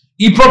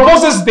 he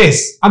proposes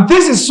this, and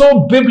this is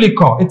so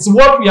biblical. It's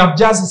what we have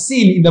just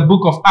seen in the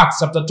book of Acts,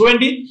 chapter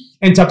 20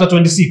 and chapter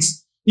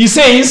 26. He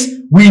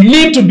says, we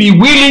need to be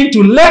willing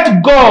to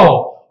let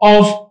go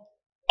of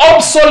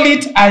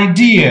obsolete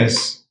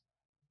ideas.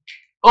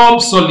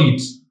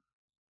 Obsolete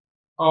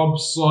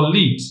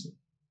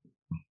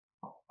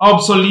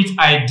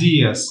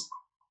ideas.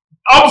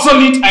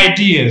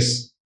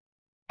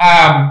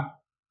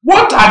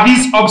 What are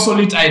these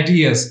obsolete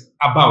ideas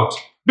about?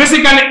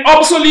 Basically,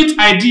 obsolete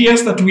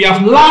ideas that we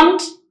have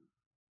learned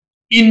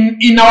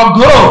in our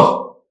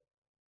growth.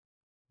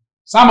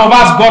 Some of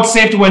us got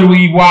saved when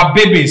we were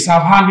babies.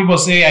 I've heard people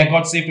say, I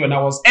got saved when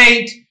I was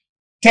 8,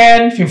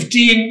 10,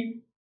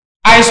 15,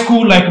 high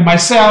school like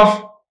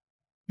myself.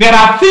 There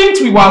are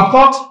things we were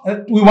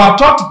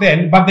taught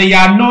then, but they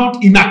are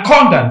not in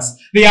accordance.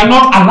 They are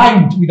not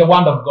aligned with the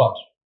Word of God.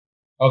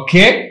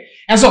 Okay?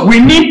 And so we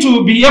need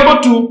to be able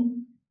to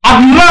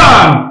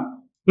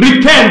unlearn,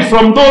 repent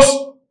from those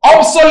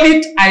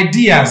obsolete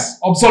ideas,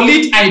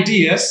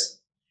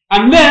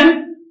 and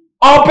then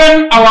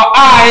open our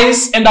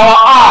eyes and our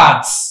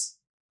hearts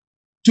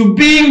to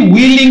being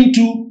willing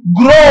to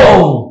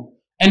grow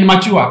and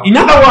mature. In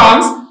other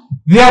words,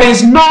 there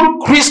is no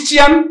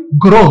Christian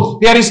growth.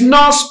 There is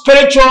no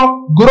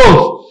spiritual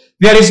growth.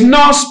 There is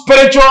no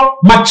spiritual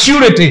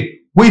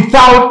maturity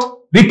without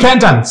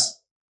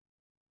repentance.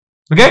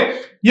 Okay?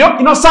 You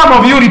know, some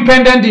of you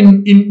repented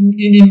in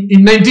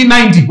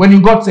 1990 when you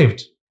got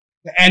saved.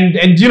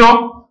 And you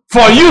know,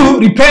 for you,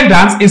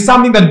 repentance is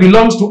something that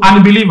belongs to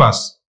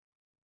unbelievers.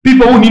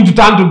 People who need to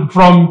turn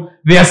from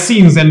their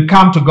sins and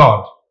come to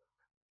God.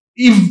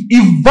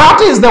 If that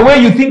is the way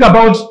you think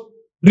about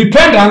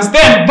repentance,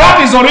 then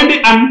that is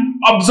already an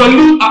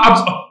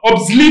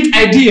obsolete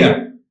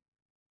idea.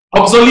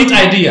 Obsolete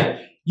idea.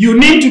 You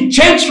need to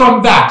change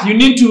from that. You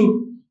need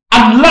to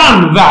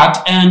unlearn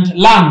that and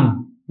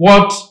learn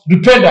what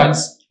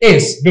repentance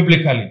is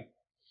biblically.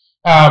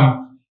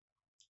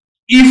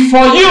 If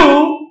for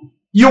you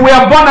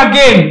were born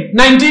again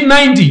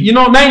 1990,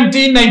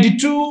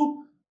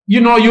 1992,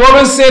 you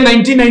always say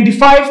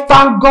 1995,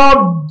 thank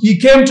God he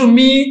came to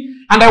me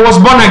and I was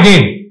born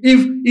again.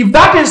 if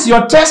that is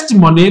your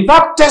testimony,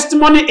 that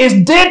testimony is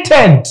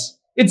dated.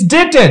 It's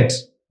dated.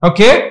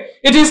 Okay?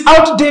 It is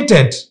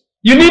outdated.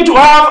 You need to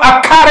have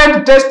a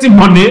current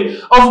testimony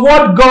of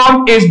what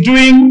God is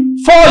doing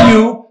for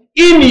you,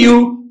 in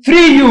you, through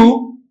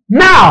you,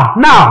 now.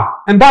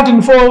 And that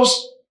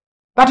involves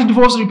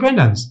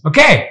repentance.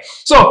 Okay?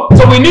 So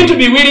we need to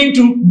be willing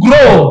to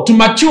grow, to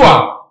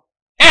mature,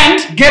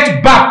 and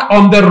get back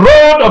on the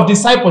road of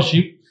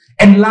discipleship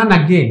and learn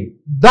again.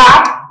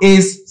 That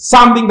is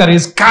something that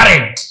is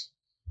current,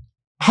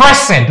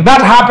 present.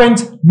 That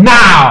happens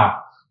now.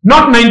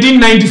 Not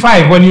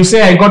 1995 when you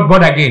say I got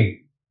born again.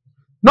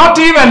 Not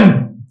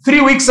even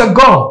 3 weeks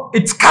ago.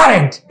 It's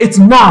current. It's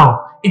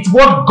now. It's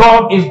what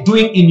God is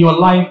doing in your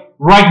life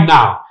right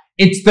now.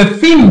 It's the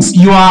things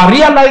you are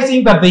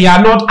realizing that they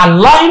are not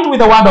aligned with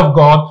the word of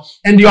God,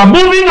 and you are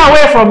moving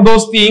away from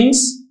those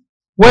things,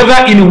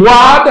 whether in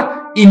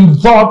word, in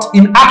thought,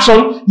 in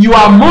action. You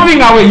are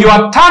moving away. You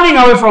are turning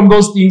away from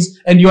those things,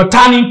 and you are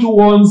turning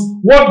towards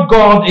what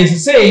God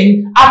is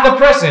saying at the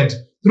present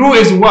through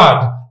his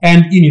word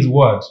and in his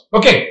word.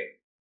 Okay.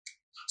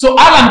 So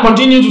Alan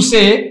continued to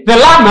say, the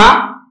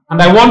learner,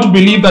 and I want to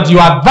believe that you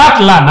are that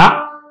learner,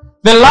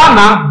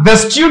 the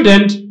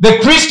student, the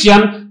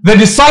Christian, the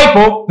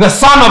disciple, the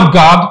son of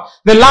God.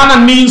 The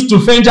learner means to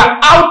venture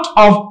out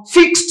of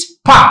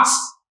fixed paths.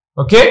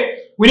 Okay?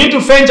 We need to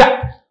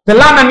venture. The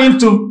learner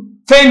needs to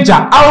venture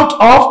out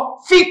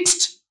of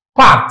fixed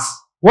paths.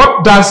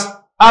 What does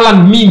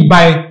Alan mean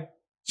by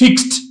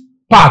fixed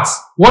paths?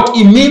 What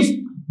he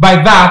means by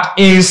that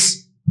is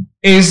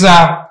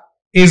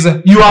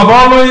you have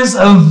always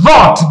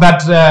thought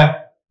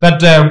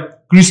that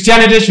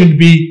Christianity should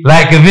be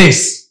like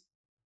this.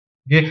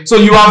 Okay? So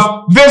you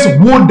have this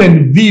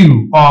wooden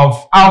view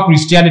of how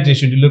Christianity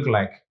should look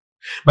like.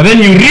 But then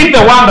you read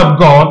the word of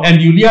God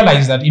and you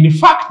realize that in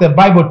fact the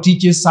Bible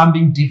teaches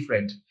something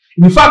different.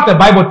 In fact the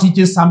Bible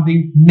teaches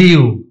something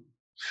new.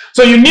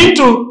 So you need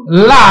to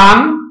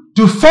learn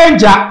to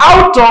venture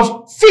out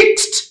of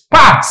fixed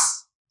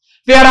paths.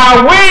 There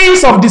are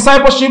ways of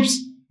discipleship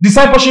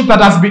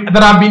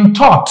that have been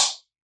taught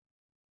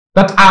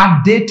that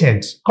are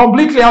dated,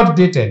 completely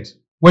outdated.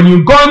 When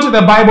you go into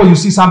the Bible, you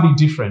see something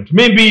different.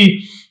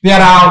 Maybe there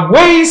are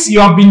ways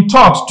you have been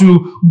taught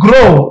to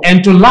grow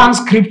and to learn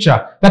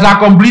scripture that are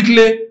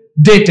completely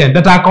dated,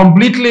 that are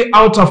completely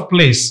out of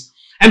place.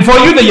 And for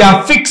you, they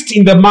are fixed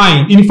in the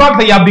mind. In fact,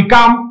 they have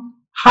become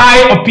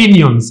high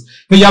opinions.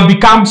 They have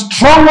become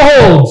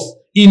strongholds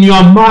in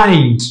your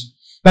mind.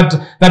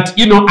 That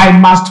you know, I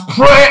must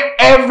pray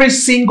every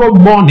single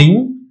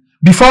morning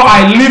before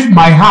I leave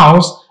my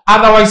house,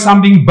 otherwise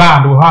something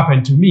bad will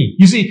happen to me.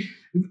 You see,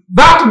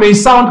 that may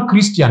sound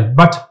Christian,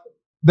 but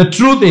the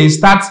truth is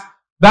that's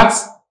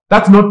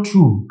not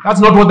true. That's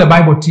not what the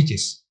Bible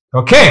teaches.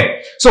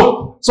 Okay?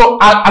 So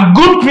a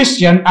good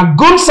Christian, a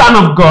good son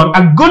of God,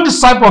 a good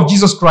disciple of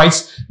Jesus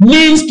Christ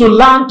needs to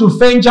learn to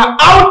venture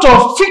out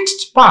of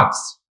fixed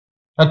paths.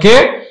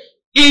 Okay?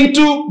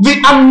 Into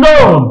the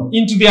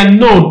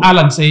unknown,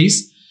 Alan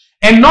says,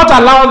 and not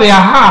allow their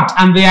heart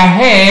and their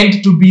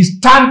head to be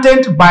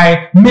stunted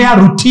by mere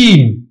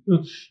routine.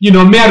 You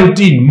know, mere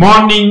routine.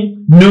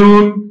 Morning,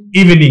 noon,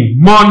 evening.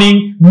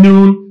 Morning,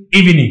 noon,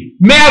 evening.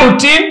 Mere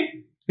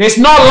routine. There's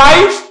no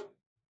life.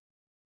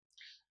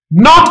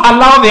 Not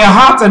allow their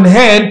heart and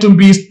head to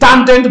be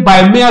stunted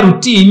by mere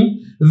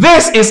routine.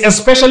 This is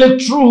especially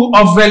true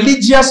of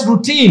religious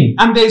routine.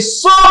 And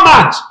there's so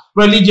much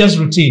religious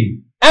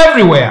routine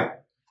everywhere.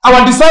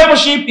 Our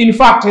discipleship, in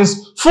fact,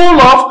 is full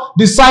of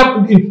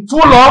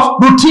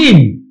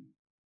routine.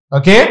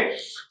 Okay?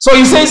 So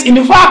he says,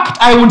 in fact,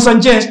 I would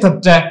suggest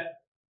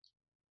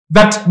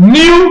that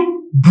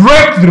new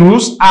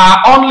breakthroughs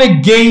are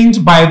only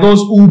gained by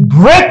those who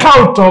break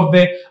out of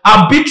the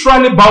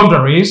arbitrary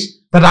boundaries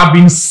that have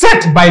been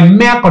set by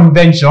mere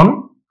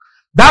convention.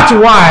 That's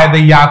why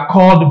they are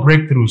called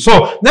breakthroughs.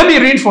 So let me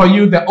read for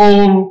you the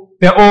old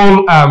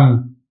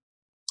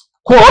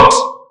quote.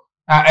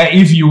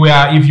 If you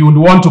would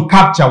want to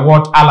capture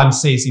what Alan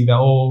says in the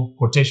whole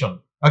quotation.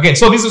 Okay,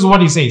 so this is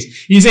what he says.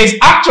 He says,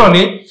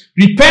 actually,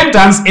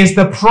 repentance is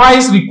the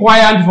price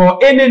required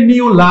for any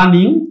new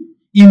learning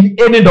in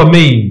any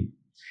domain.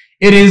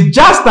 It is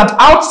just that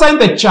outside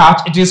the church,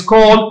 it is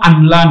called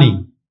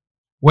unlearning.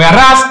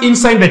 Whereas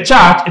inside the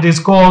church, it is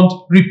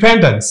called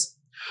repentance.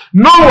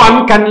 No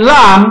one can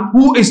learn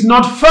who is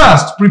not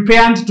first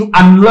prepared to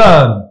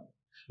unlearn.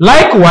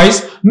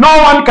 Likewise, no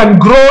one can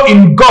grow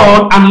in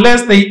God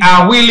unless they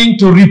are willing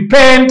to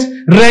repent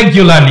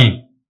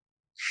regularly.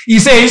 He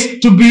says,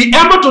 to be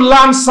able to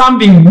learn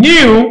something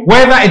new,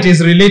 whether it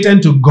is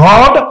related to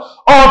God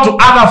or to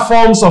other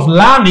forms of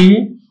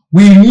learning,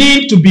 we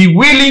need to be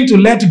willing to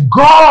let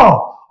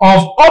go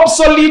of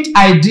obsolete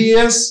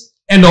ideas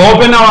and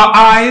open our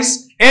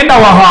eyes and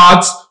our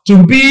hearts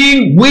to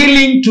being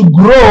willing to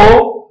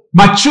grow,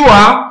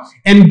 mature,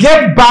 and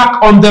get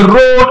back on the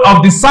road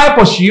of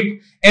discipleship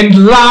and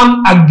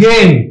learn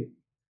again.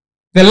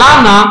 The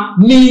learner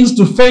needs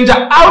to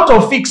venture out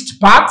of fixed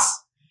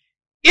paths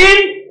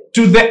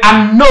into the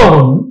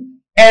unknown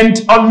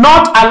and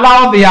not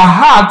allow their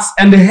hearts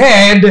and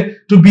head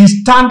to be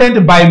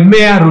stunted by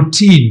mere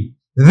routine.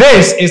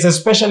 This is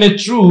especially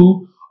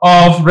true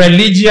of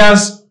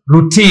religious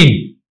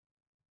routine.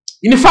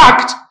 In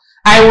fact,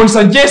 I would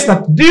suggest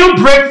that real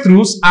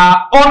breakthroughs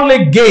are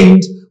only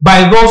gained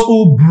by those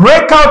who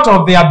break out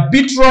of the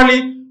arbitrary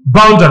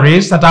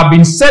boundaries that have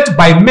been set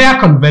by mere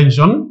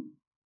convention.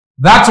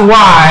 That's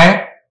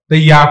why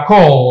they are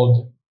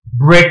called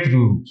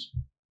breakthroughs.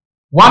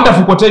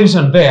 Wonderful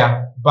quotation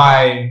there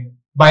by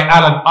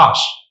Alan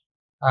Ash,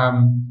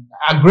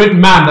 a great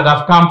man that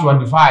I've come to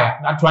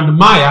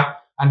admire,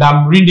 and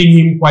I'm reading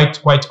him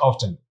quite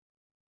often.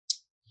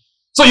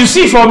 So you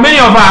see, for many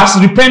of us,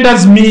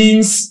 repentance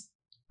means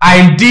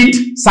I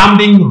did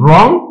something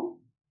wrong,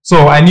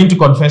 so I need to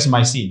confess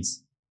my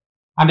sins.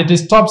 And it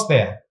stops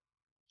there.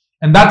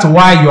 And that's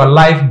why your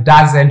life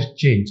doesn't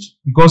change,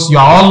 because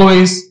you're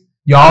always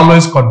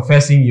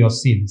confessing your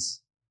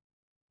sins.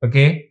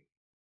 Okay?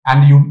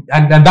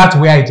 And that's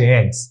where it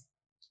ends.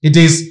 It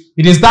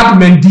is that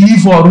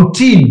medieval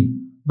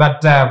routine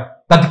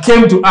that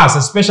came to us,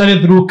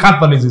 especially through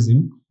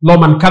Catholicism,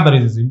 Roman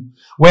Catholicism,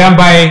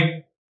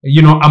 whereby,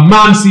 a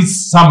man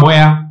sits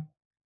somewhere,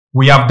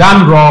 we have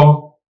done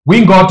wrong,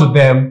 we go to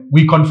them,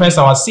 we confess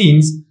our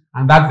sins,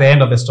 and that's the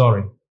end of the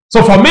story.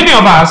 So for many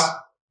of us,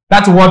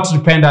 that's what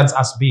repentance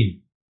has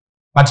been.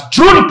 But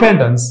true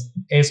repentance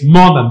is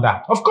more than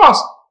that. Of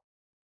course,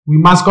 we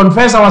must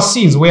confess our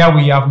sins where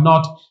we have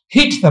not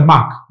hit the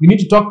mark. We need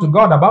to talk to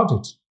God about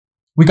it.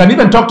 We can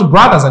even talk to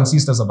brothers and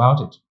sisters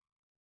about it.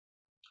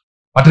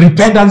 But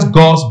repentance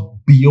goes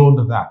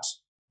beyond that.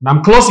 And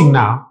I'm closing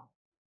now,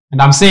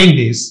 and I'm saying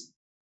this.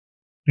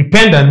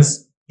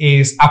 Repentance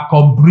is a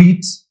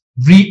complete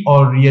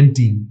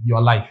reorienting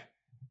your life.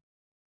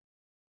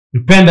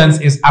 Repentance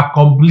is a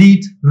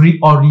complete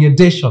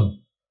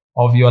reorientation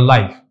of your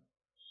life,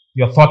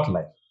 your thought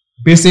life.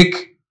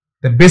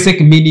 The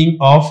basic meaning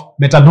of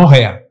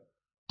metanoia,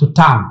 to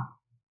turn.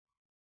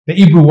 The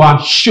Hebrew word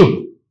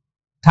shul,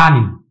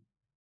 turning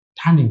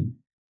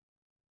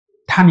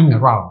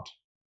around.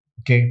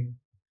 Okay?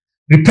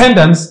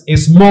 Repentance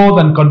is more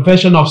than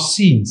confession of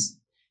sins.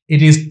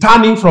 It is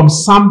turning from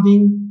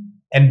something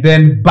and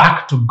then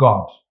back to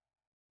God.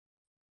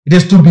 It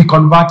is to be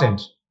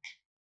converted.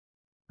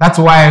 That's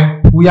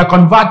why we are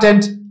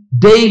converted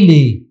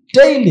daily.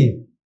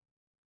 Daily.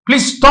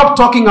 Please stop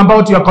talking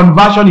about your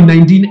conversion in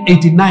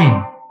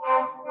 1989.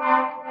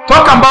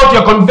 Talk about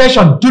your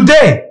conversion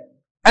today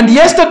and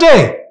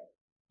yesterday.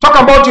 Talk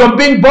about your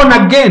being born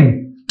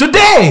again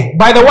today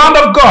by the word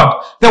of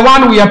God. The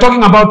one we are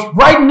talking about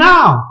right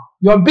now.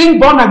 You are being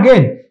born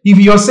again. If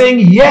you are saying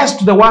yes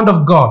to the word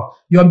of God,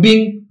 you are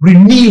being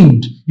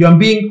renewed. You are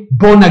being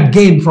born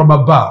again from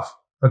above.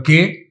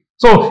 Okay?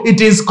 So it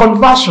is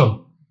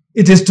conversion.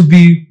 It is to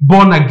be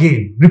born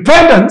again.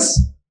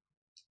 Repentance,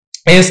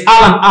 as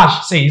Alan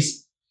Ash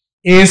says,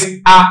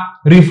 is a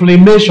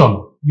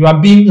reflammation. You are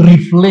being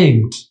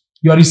reflamed.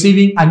 You are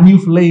receiving a new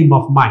flame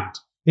of mind.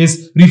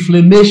 It's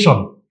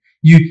reflammation.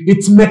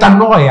 It's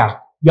metanoia.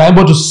 You are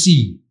able to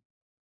see.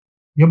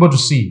 You're able to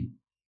see.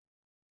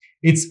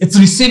 It's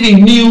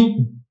receiving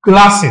new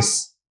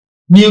glasses,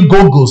 new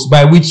goggles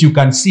by which you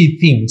can see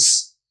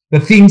things, the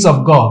things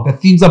of God, the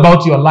things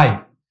about your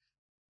life,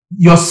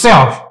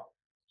 yourself,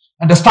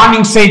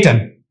 understanding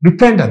Satan.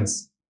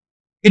 Repentance.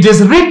 It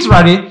is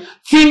literally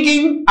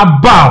thinking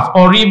above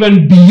or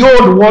even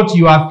beyond what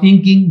you are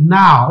thinking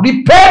now.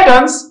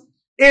 Repentance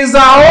is a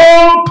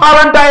whole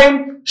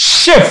paradigm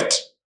shift.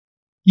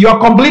 You are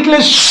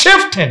completely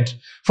shifted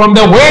from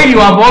the way you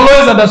have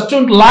always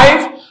understood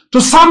life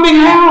to something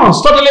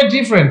else, totally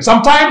different,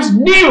 sometimes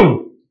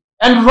new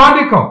and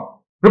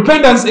radical.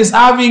 Repentance is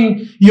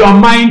having your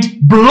mind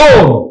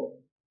blown.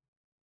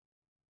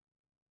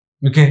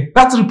 Okay,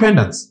 that's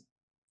repentance.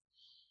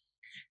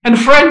 And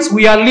friends,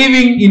 we are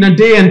living in a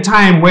day and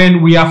time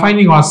when we are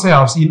finding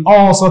ourselves in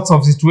all sorts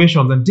of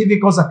situations and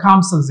difficult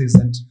circumstances,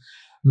 and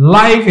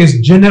life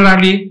is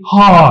generally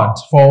hard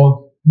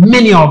for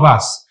many of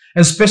us,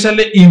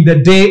 especially in the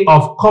day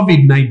of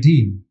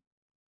COVID-19.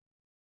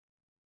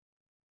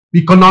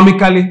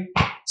 Economically,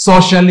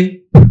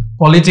 socially,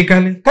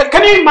 politically.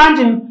 Can you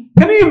imagine?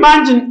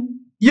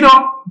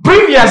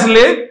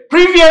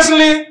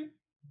 Previously,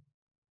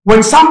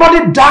 when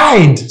somebody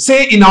died,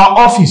 say in our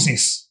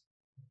offices,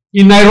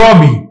 in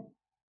Nairobi,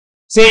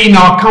 say in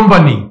our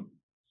company,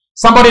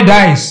 somebody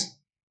dies.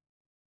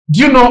 Do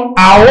you know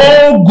our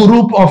whole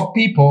group of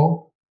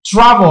people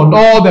traveled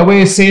all the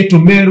way, say, to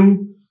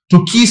Meru, to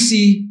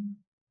Kisii,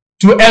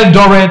 to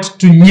Eldoret,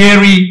 to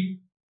Nyeri,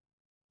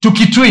 to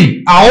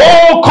Kitui, a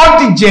whole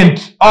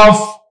contingent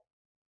of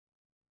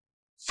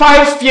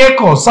 5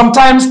 vehicles,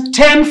 sometimes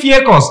 10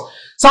 vehicles.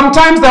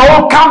 Sometimes the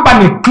whole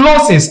company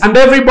closes and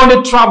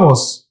everybody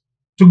travels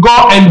to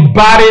go and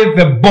bury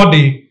the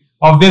body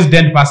of this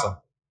dead person.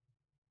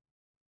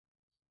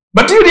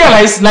 But you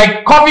realize,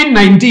 like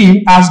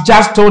COVID-19 has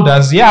just told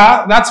us,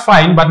 yeah, that's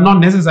fine, but not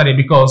necessary,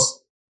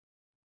 because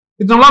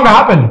it's no longer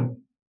happening.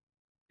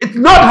 It's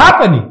not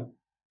happening.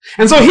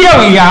 And so here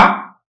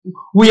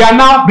we are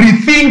now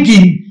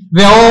rethinking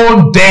the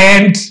old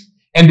dead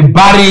and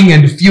burying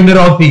and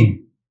funeral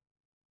thing.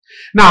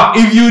 Now,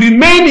 if you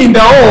remain in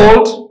the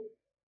old,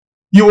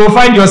 you will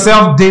find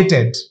yourself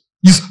dated.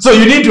 So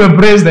you need to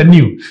embrace the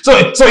new. So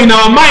in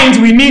our minds,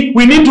 we need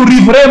to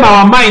reframe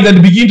our minds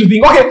and begin to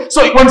think, okay,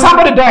 so when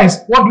somebody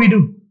dies, what do we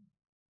do?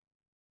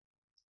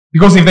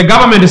 Because if the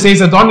government says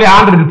that only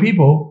 100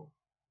 people,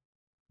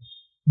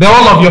 the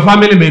whole of your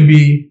family may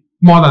be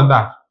more than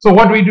that. So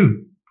what do we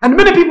do? And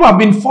many people have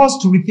been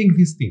forced to rethink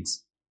these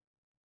things.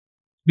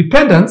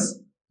 Repentance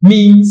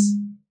means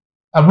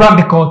a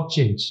radical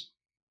change.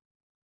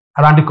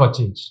 A radical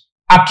change.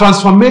 A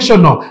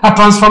transformation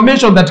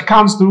that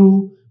comes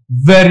through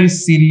very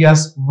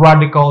serious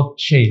radical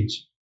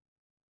change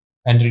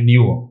and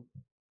renewal.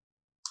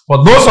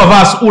 For those of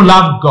us who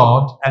love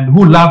God and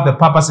who love the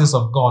purposes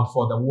of God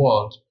for the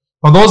world,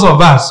 for those of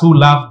us who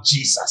love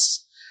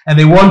Jesus and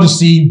they want to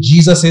see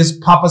Jesus'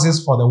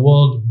 purposes for the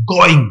world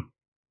going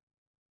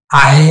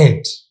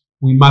ahead,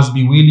 we must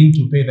be willing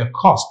to pay the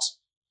cost,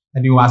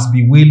 and we must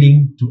be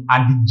willing to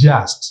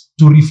adjust,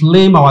 to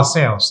reframe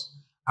ourselves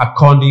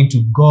according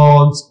to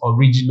God's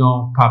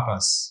original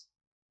purpose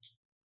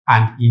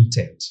and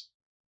intent.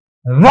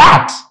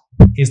 That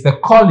is the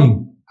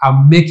calling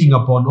I'm making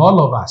upon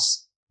all of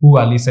us who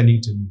are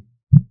listening to me.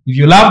 If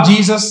you love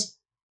Jesus,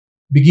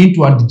 begin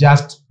to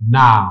adjust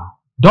now.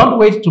 Don't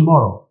wait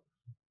tomorrow.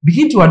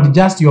 Begin to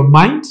adjust your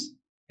mind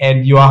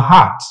and your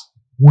heart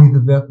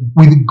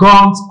with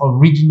God's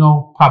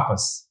original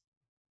purpose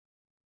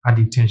and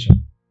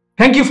intention.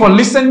 Thank you for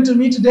listening to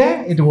me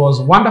today. It was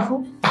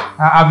wonderful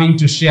having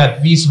to share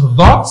these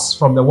thoughts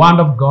from the Word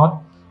of God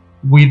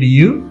with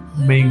you.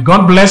 May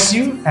God bless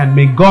you, and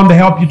may God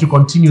help you to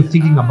continue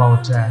thinking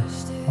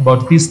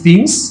about these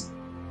things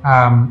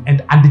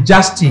and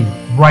adjusting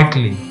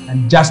rightly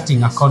and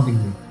adjusting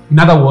accordingly. In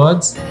other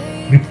words,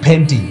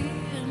 repenting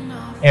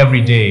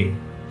every day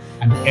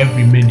and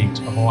every minute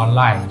of our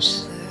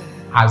lives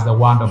as the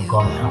Word of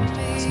God comes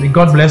to us. May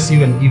God bless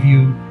you and give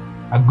you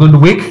a good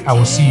week. I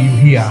will see you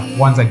here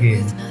once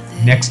again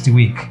next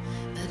week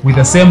with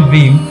the same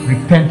theme,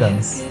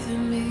 repentance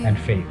and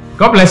faith.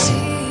 God bless you.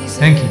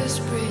 Thank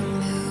you.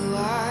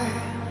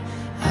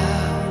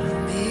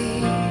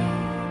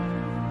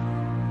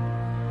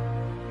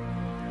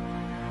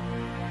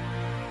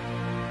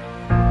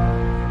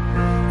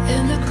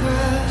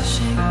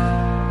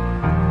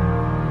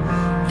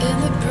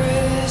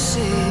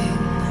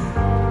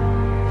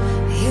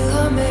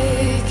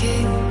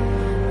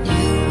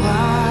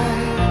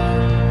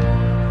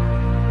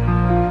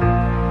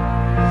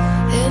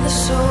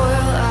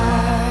 Soil